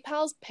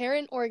 PayPal's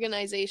parent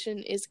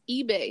organization is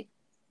eBay.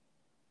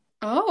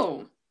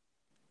 Oh.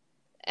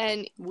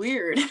 And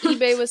weird.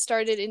 eBay was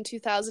started in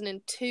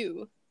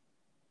 2002.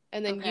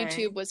 And then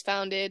YouTube was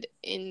founded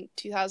in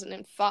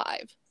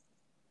 2005.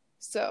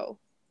 So,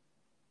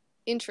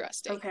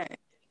 interesting. Okay.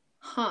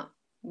 Huh.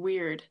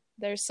 Weird.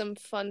 There's some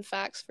fun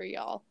facts for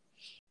y'all.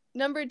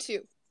 Number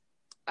 2.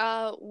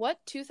 What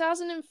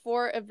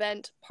 2004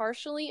 event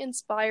partially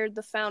inspired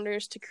the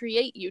founders to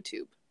create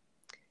YouTube?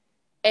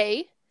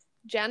 A.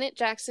 Janet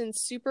Jackson's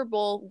Super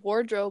Bowl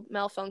wardrobe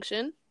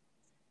malfunction.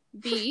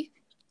 B.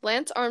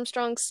 Lance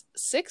Armstrong's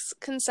 6th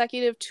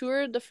consecutive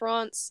Tour de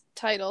France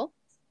title.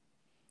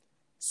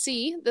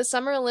 C. The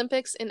Summer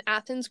Olympics in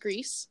Athens,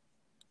 Greece.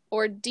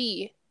 or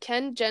D,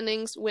 Ken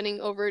Jennings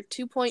winning over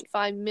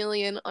 2.5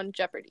 million on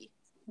Jeopardy?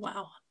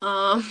 Wow.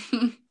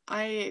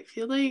 I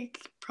feel like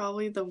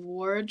probably the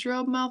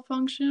wardrobe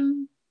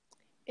malfunction.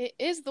 It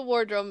is the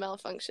wardrobe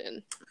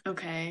malfunction.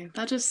 Okay,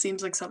 that just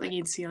seems like something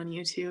you'd see on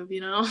YouTube,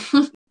 you know?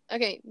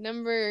 Okay,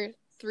 number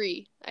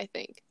 3, I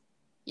think.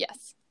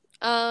 Yes.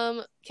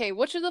 Okay,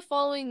 which of the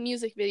following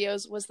music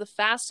videos was the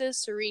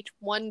fastest to reach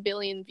 1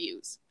 billion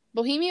views?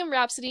 Bohemian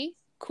Rhapsody,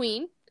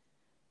 Queen,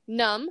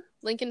 Numb,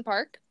 Linkin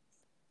Park,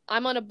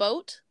 I'm on a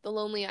Boat, The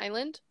Lonely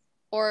Island,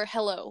 or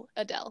Hello,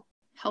 Adele?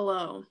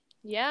 Hello.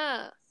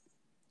 Yeah,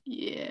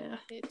 Yeah.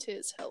 it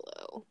is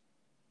Hello.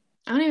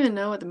 I don't even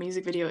know what the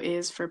music video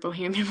is for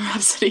Bohemian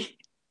Rhapsody.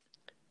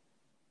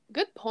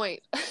 Good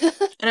point.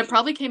 And it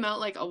probably came out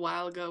like a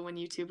while ago when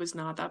YouTube was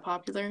not that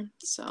popular,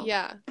 so.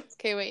 Yeah.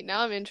 Okay, wait, now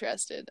I'm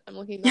interested. I'm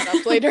looking that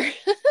up later.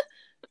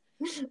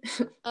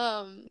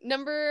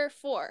 Number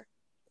 4.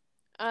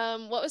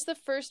 What was the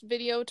first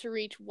video to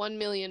reach 1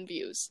 million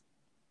views?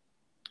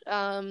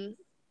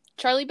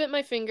 Charlie Bit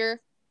My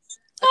Finger.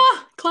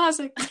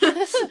 Classic.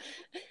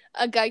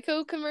 A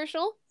Geico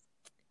commercial,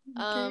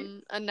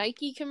 Okay. a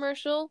Nike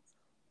commercial,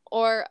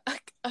 or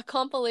a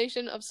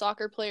compilation of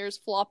soccer players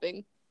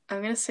flopping.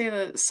 I'm gonna say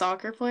the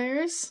soccer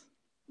players.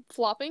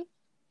 Flopping?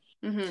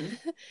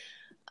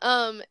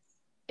 Mm-hmm.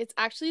 It's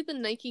actually the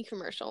Nike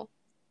commercial.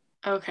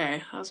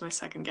 Okay, that was my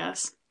second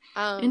guess.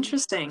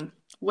 Interesting.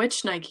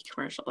 Which Nike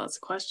commercial? That's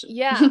a question.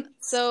 Yeah,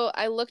 so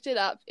I looked it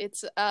up.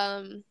 It's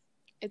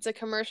a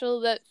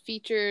commercial that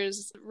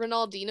features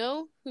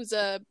Ronaldinho, who's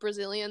a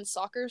Brazilian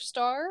soccer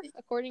star,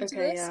 according to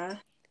Okay, this. yeah.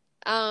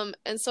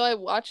 And so I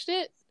watched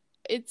it.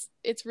 It's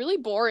really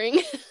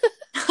boring.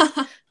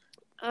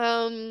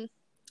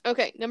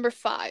 Okay, number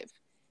 5.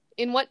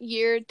 In what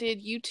year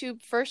did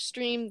YouTube first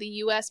stream the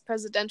US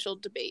presidential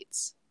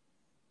debates?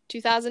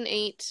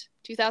 2008,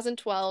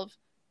 2012,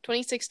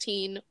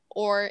 2016,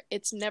 or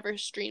it's never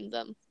streamed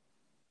them?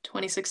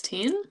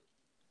 2016?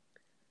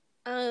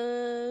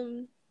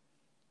 It's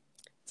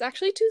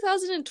actually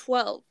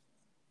 2012,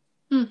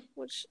 Hmm.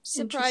 which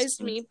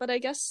surprised me, but I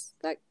guess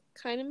that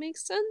kind of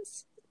makes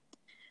sense.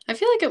 I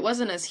feel like it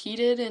wasn't as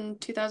heated in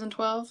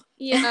 2012.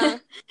 Yeah.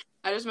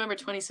 I just remember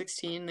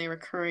 2016, they were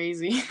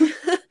crazy.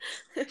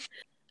 I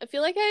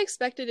feel like I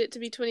expected it to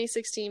be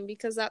 2016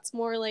 because that's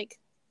more like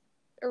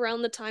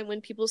around the time when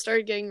people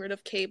started getting rid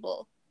of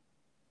cable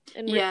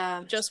and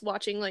just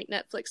watching like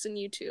Netflix and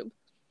YouTube.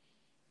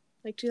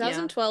 Like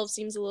 2012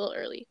 seems a little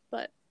early,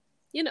 but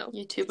you know.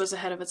 YouTube was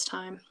ahead of its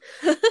time.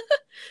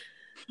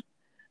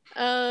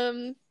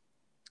 Oh,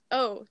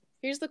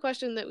 here's the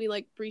question that we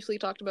like briefly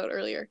talked about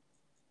earlier.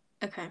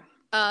 Okay.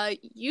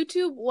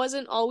 YouTube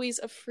wasn't always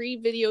a free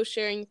video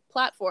sharing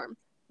platform.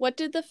 What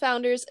did the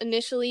founders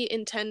initially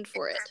intend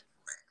for it?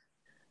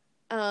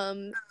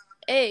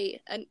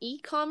 A, an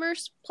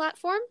e-commerce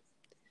platform.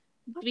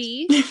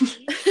 B,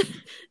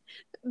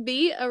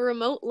 B, a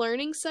remote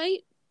learning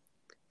site.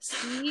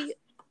 C,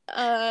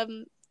 a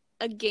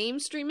game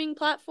streaming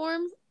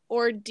platform.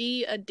 Or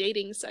D, a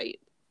dating site.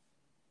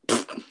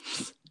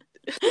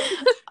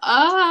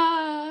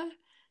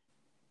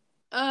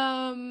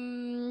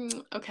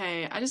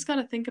 Okay, I just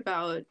gotta think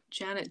about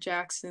Janet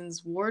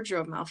Jackson's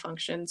wardrobe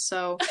malfunction.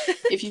 So,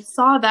 if you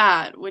saw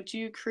that, would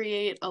you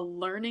create a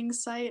learning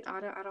site?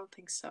 I don't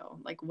think so.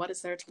 Like, what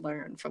is there to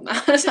learn from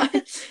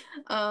that?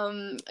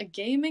 A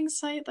gaming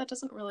site? That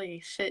doesn't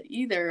really fit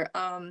either.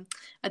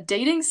 A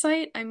dating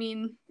site? I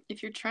mean,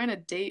 if you're trying to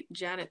date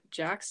Janet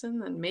Jackson,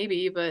 then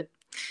maybe, but...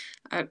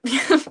 And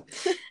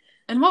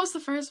what was the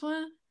first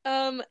one?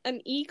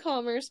 An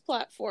e-commerce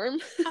platform.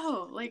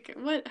 Oh, like,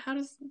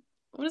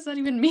 what does that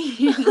even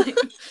mean? Like,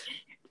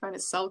 trying to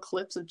sell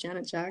clips of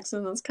Janet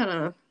Jackson? That's kind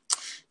of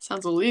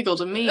sounds illegal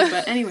to me.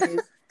 But anyways,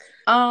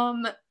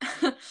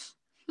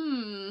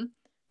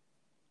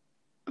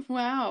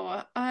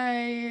 wow.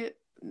 I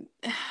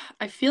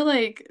feel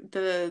like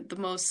the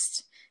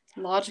most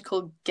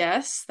logical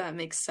guess that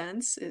makes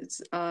sense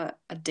is a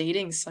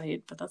dating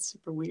site, but that's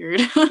super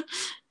weird.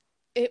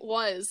 It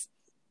was.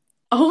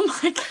 Oh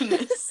my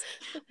goodness.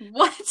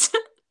 What?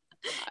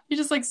 You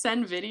just like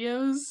send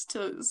videos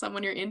to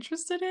someone you're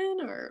interested in,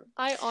 or?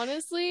 I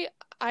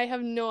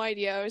have no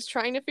idea. I was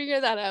trying to figure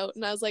that out,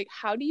 and I was like,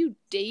 how do you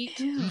date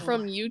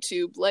from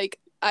YouTube? Like,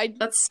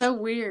 That's so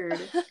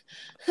weird.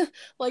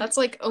 Like, that's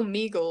like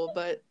Omegle,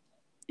 but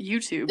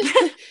YouTube.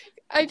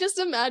 I just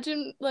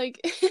imagine,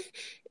 like,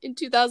 in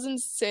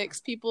 2006,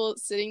 people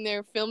sitting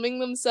there filming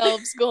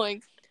themselves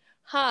going,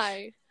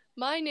 hi,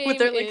 my name with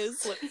their, like,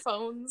 is... flip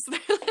phones.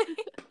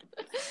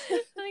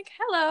 Like,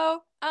 hello,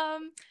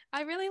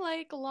 I really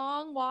like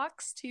long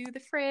walks to the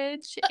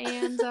fridge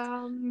and,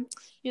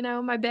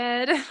 my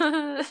bed.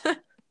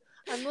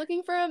 I'm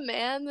looking for a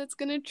man that's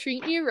gonna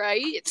treat me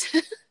right.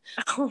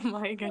 Oh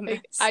my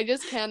goodness. Like, I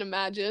just can't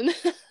imagine.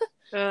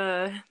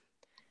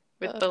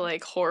 With the,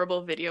 like,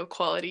 horrible video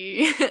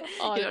quality. You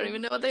don't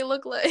even know what they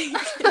look like.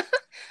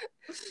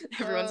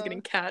 Everyone's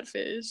getting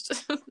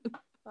catfished.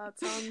 That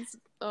sounds...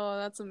 Oh,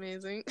 that's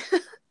amazing.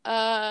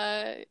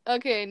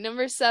 Okay,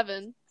 number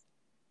 7.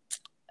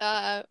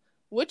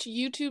 Which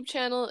YouTube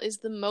channel is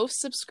the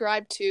most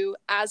subscribed to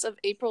as of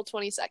April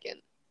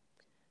 22nd?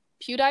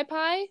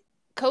 PewDiePie,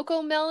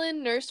 Coco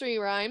Melon Nursery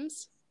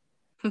Rhymes,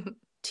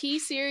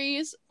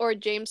 T-Series, or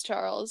James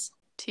Charles?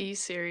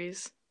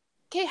 T-Series.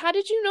 Okay, how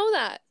did you know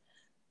that?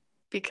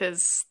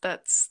 Because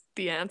that's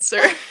the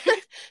answer.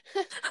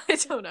 I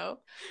don't know.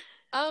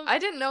 I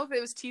didn't know if it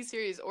was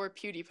T-Series or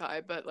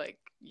PewDiePie, but like,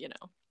 you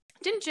know.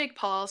 Didn't Jake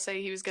Paul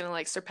say he was gonna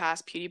like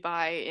surpass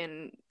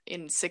PewDiePie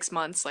in 6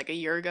 months, like a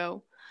year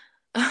ago?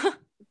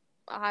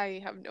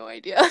 I have no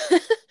idea.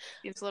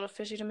 Seems a little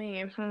fishy to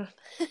me.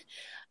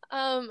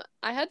 I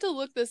had to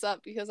look this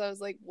up because I was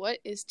like, what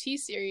is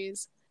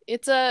T-Series?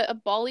 It's a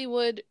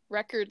Bollywood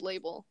record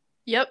label.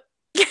 Yep.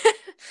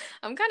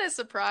 I'm kind of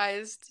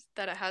surprised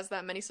that it has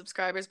that many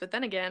subscribers, but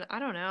then again, I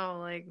don't know,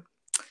 like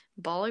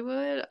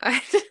Bollywood,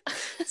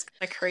 it's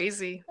kind of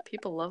crazy.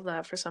 People love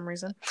that for some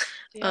reason.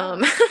 Yeah.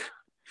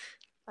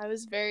 I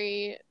was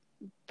very,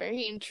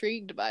 very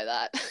intrigued by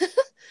that.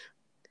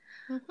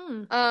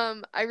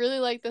 I really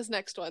like this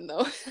next one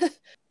though.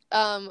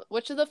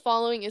 Which of the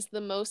following is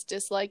the most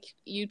disliked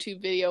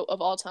YouTube video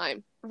of all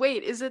time?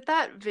 Wait, is it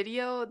that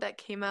video that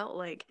came out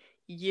like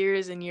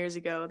years and years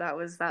ago? That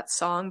was that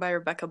song by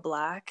Rebecca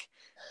Black,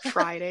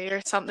 Friday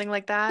or something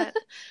like that?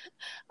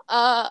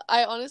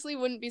 I honestly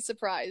wouldn't be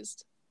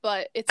surprised,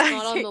 but it's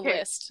not on the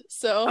list.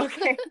 So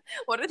okay,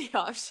 what are the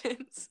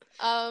options?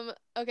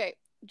 Okay,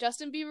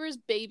 Justin Bieber's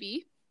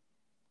Baby,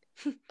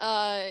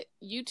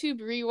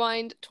 YouTube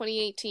Rewind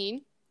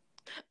 2018.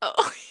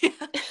 Oh yeah,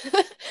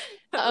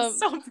 that was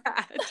so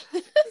bad.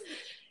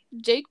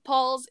 Jake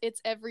Paul's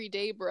It's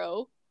Everyday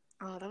Bro.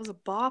 Oh, that was a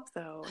bop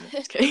though. I'm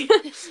just kidding.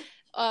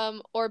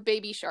 Or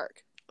Baby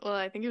Shark. Well,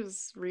 I think it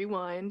was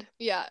Rewind.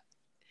 Yeah.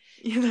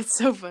 Yeah, that's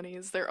so funny.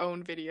 It's their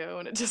own video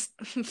and it just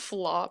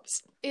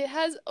flops. It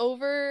has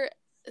over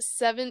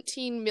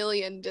 17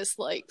 million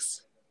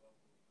dislikes.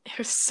 It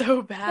was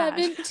so bad.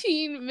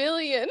 17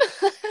 million.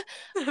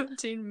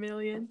 17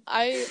 million.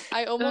 I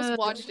almost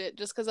watched it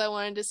just because I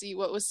wanted to see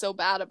what was so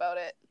bad about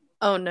it.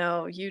 Oh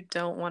no, you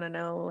don't want to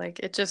know. Like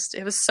it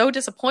was so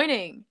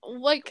disappointing.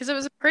 Like, because it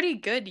was a pretty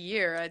good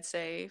year, I'd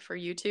say, for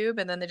YouTube,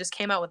 and then they just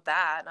came out with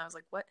that, and I was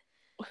like, what?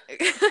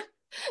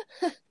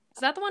 Is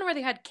that the one where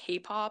they had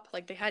K-pop?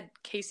 Like they had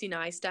Casey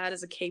Neistat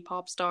as a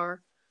K-pop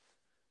star?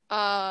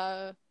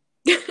 Again,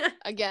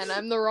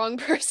 I'm the wrong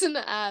person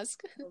to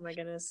ask. Oh my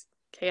goodness.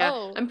 Okay, yeah.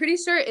 Oh. I'm pretty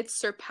sure it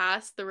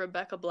surpassed the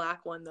Rebecca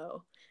Black one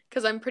though,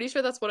 because I'm pretty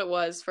sure that's what it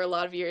was for a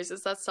lot of years.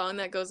 It's that song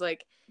that goes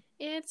like,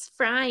 "It's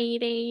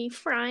Friday,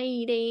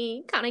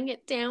 Friday, gotta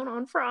get down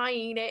on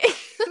Friday."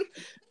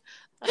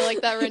 I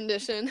like that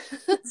rendition.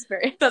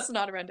 That's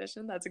not a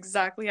rendition. That's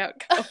exactly how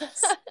it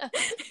goes.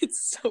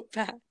 It's so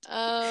bad.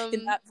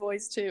 In that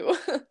voice too.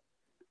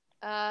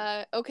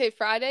 Okay,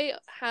 Friday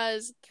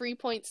has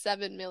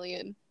 3.7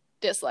 million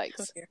dislikes.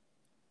 Okay.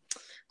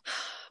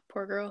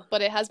 Poor girl.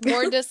 But it has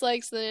more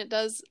dislikes than it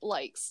does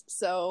likes.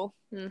 So,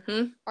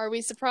 Are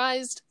we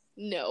surprised?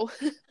 No.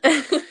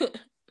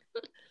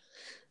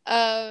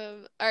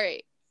 All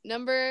right.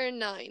 Number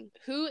 9.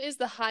 Who is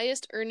the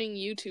highest earning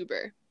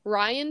YouTuber?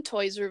 Ryan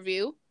Toys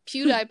Review,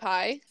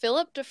 PewDiePie,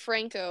 Philip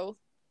DeFranco,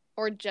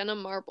 or Jenna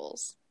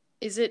Marbles?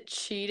 Is it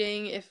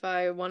cheating if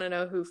I want to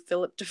know who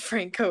Philip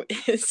DeFranco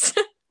is?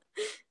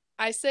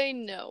 I say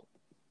no.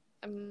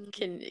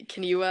 Can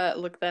you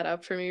look that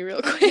up for me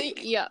real quick?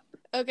 Yeah.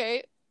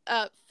 Okay.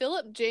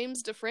 Philip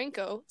James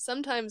DeFranco,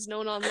 sometimes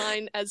known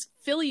online as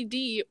Philly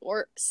D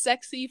or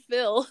Sexy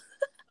Phil.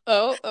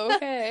 Oh,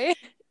 okay.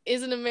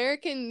 Is an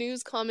American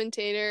news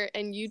commentator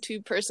and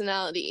YouTube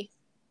personality.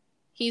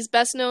 He's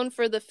best known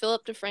for the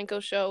Philip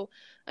DeFranco Show,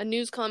 a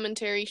news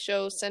commentary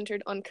show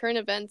centered on current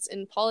events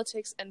in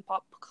politics and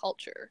pop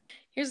culture.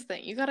 Here's the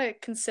thing, you gotta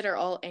consider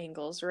all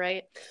angles,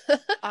 right?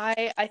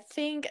 I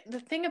think the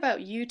thing about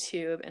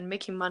YouTube and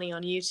making money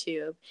on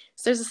YouTube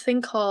is there's this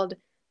thing called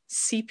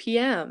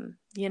CPM,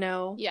 you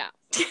know? Yeah.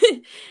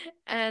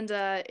 And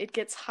it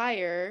gets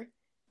higher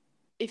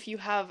if you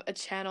have a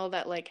channel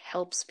that like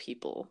helps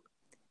people.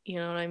 You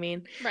know what I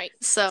mean? Right.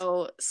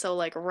 So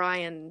like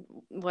Ryan,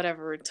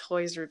 whatever,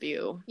 Toys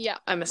Review. Yeah.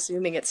 I'm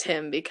assuming it's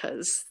him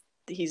because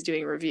he's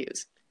doing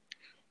reviews.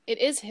 It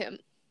is him.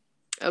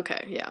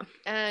 Okay, yeah.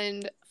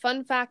 And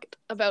fun fact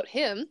about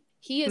him,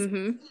 he is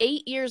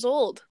 8 years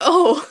old.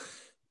 Oh!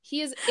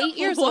 He is 8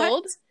 years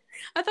old.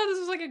 I thought this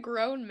was like a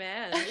grown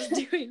man just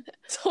doing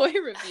toy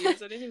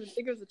reviews. I didn't even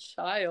think it was a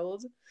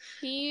child.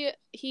 He's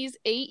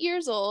 8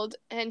 years old,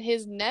 and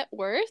his net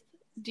worth,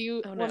 do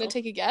you want to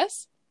take a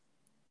guess?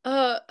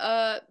 No.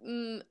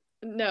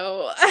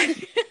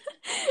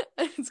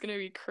 It's gonna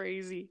be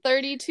crazy.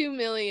 32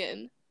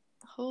 million.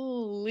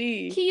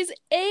 Holy. He's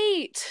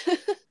 8!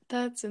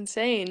 That's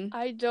insane.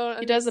 I don't understand.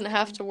 He doesn't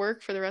have to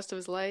work for the rest of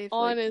his life.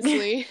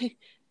 Honestly. Like...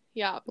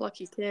 Yeah.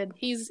 Lucky kid.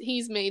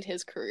 He's made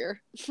his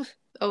career.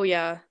 Oh,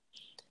 yeah.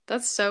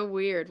 That's so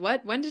weird.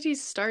 When did he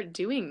start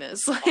doing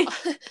this?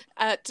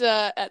 At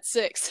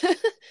 6.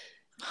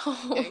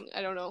 Oh.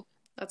 I don't know.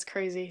 That's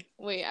crazy.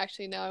 Wait,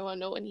 actually, now I want to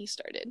know when he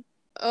started.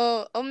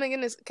 Oh my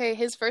goodness. Okay,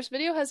 his first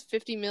video has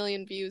 50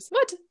 million views.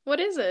 What? What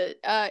is it?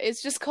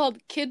 It's just called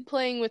Kid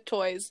Playing with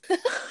Toys.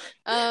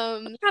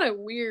 Kind of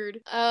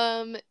weird.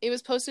 It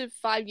was posted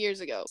 5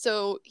 years ago.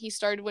 So he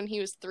started when he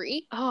was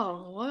 3.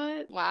 Oh,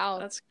 what? Wow.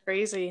 That's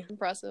crazy.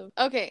 Impressive.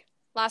 Okay,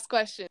 last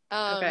question.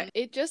 Okay.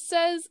 It just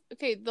says,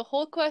 okay, the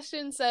whole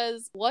question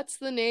says, what's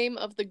the name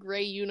of the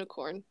gray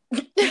unicorn?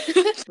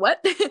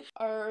 What?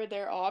 Are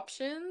there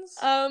options?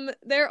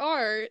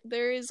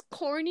 There is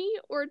Corny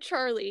or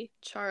Charlie.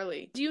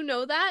 Charlie. Do you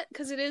know that?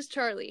 Because it is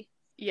Charlie.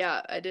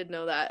 Yeah, I did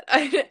know that.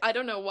 I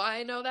don't know why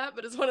I know that,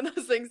 but it's one of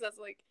those things that's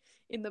like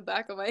in the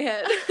back of my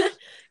head.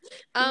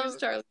 Who's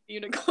Charlie the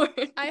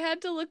Unicorn? I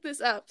had to look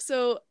this up.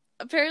 So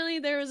apparently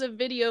there was a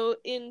video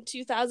in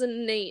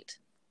 2008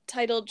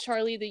 titled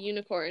Charlie the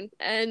Unicorn,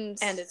 and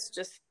it's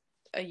just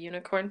a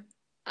unicorn.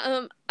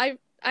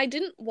 I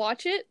didn't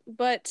watch it,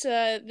 but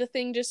the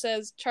thing just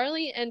says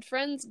Charlie and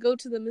friends go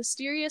to the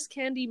mysterious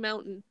Candy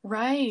Mountain.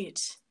 Right.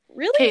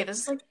 Really? Okay,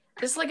 this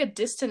is like a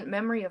distant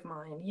memory of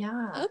mine.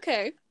 Yeah.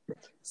 Okay.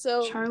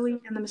 So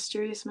Charlie and the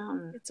Mysterious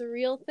Mountain. It's a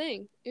real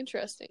thing.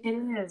 Interesting.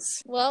 It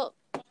is. Well,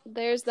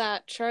 there's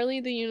that Charlie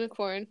the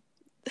Unicorn.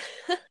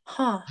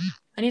 Huh.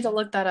 I need to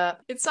look that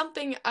up. It's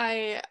something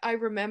I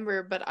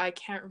remember, but I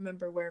can't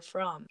remember where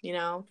from, you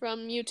know?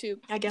 From YouTube.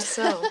 I guess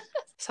so.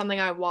 Something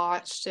I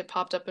watched. It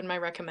popped up in my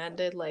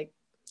recommended like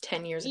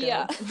 10 years ago.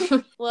 Yeah.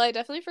 Well, I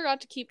definitely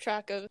forgot to keep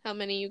track of how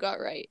many you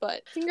got right,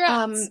 but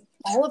congrats.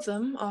 All of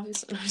them,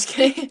 obviously. No, I'm just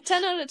kidding.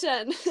 10 out of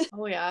 10.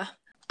 Oh, yeah.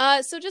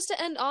 So just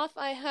to end off,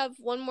 I have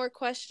one more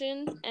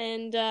question,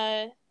 and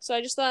so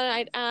I just thought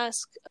I'd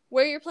ask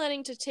where you're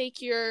planning to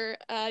take your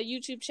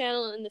YouTube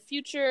channel in the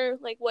future,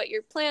 like what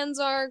your plans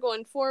are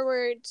going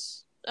forward,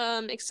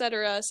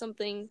 etc.,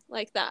 something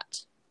like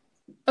that.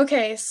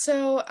 Okay,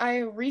 so I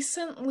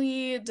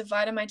recently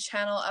divided my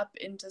channel up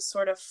into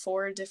sort of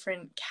 4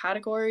 different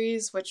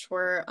categories, which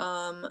were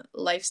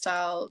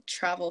lifestyle,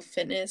 travel,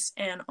 fitness,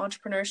 and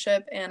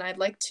entrepreneurship, and I'd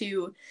like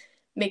to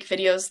make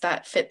videos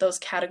that fit those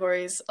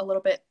categories a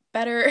little bit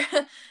better.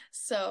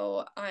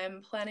 So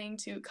I'm planning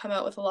to come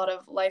out with a lot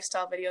of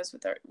lifestyle videos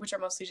which are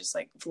mostly just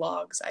like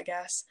vlogs, I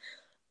guess.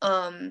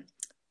 And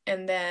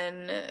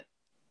then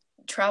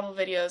travel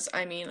videos,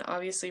 I mean,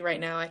 obviously right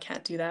now I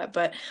can't do that,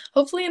 but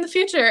hopefully in the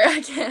future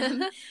I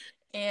can.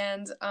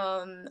 And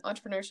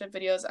entrepreneurship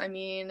videos, I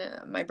mean,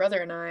 my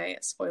brother and I,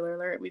 spoiler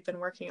alert, we've been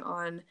working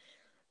on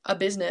a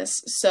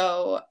business,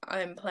 so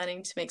I'm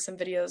planning to make some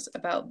videos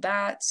about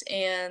that,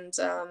 and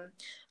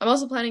I'm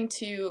also planning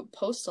to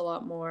post a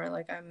lot more.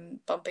 Like, I'm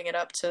bumping it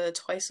up to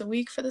twice a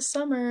week for the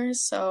summer,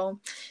 so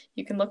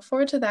you can look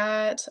forward to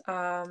that.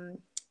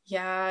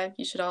 Yeah,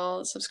 you should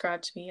all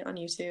subscribe to me on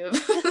YouTube.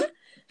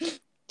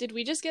 Did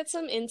we just get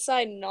some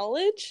inside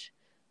knowledge?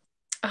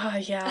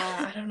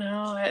 Yeah, I don't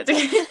know.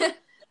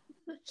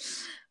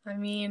 I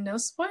mean, no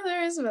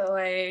spoilers, but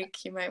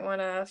like, you might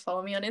want to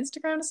follow me on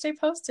Instagram to stay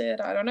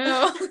posted. I don't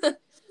know.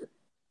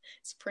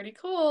 It's pretty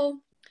cool.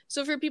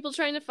 So for people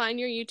trying to find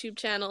your YouTube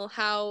channel,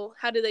 how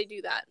do they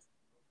do that?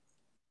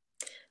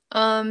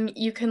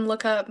 You can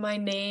look up my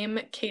name,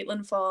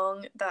 Kaitlin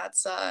Fong.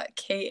 That's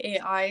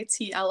Kaitlin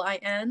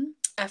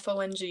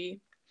Fong.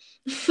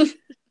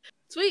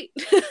 Sweet.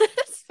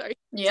 Sorry.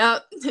 Yeah,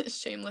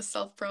 shameless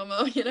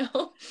self-promo, you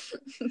know.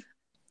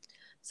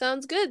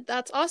 Sounds good.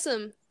 That's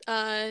awesome.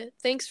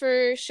 Thanks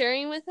for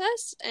sharing with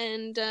us,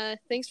 and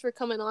thanks for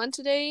coming on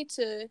today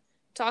to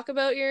talk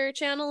about your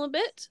channel a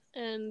bit,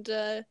 and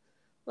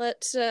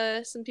let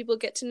some people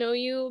get to know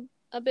you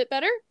a bit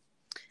better.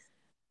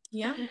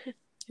 Yeah, it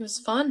was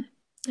fun.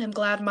 I'm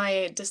glad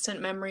my distant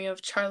memory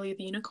of Charlie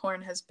the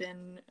Unicorn has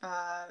been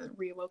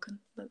reawoken.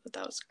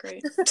 That was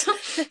great.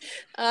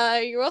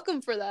 You're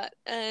welcome for that,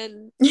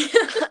 and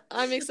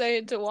I'm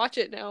excited to watch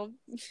it now,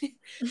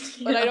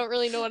 but I don't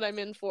really know what I'm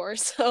in for,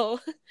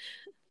 so...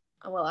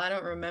 Well, I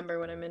don't remember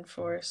what I'm in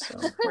for, so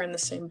we're in the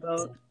same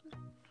boat.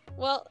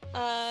 Well,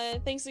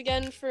 thanks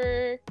again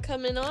for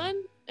coming on,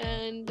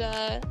 and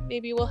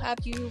maybe we'll have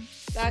you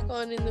back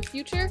on in the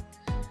future.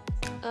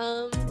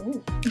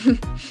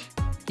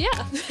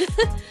 Yeah.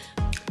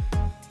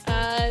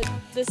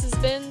 This has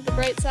been The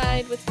Bright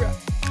Side with Brooke.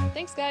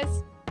 Thanks,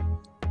 guys.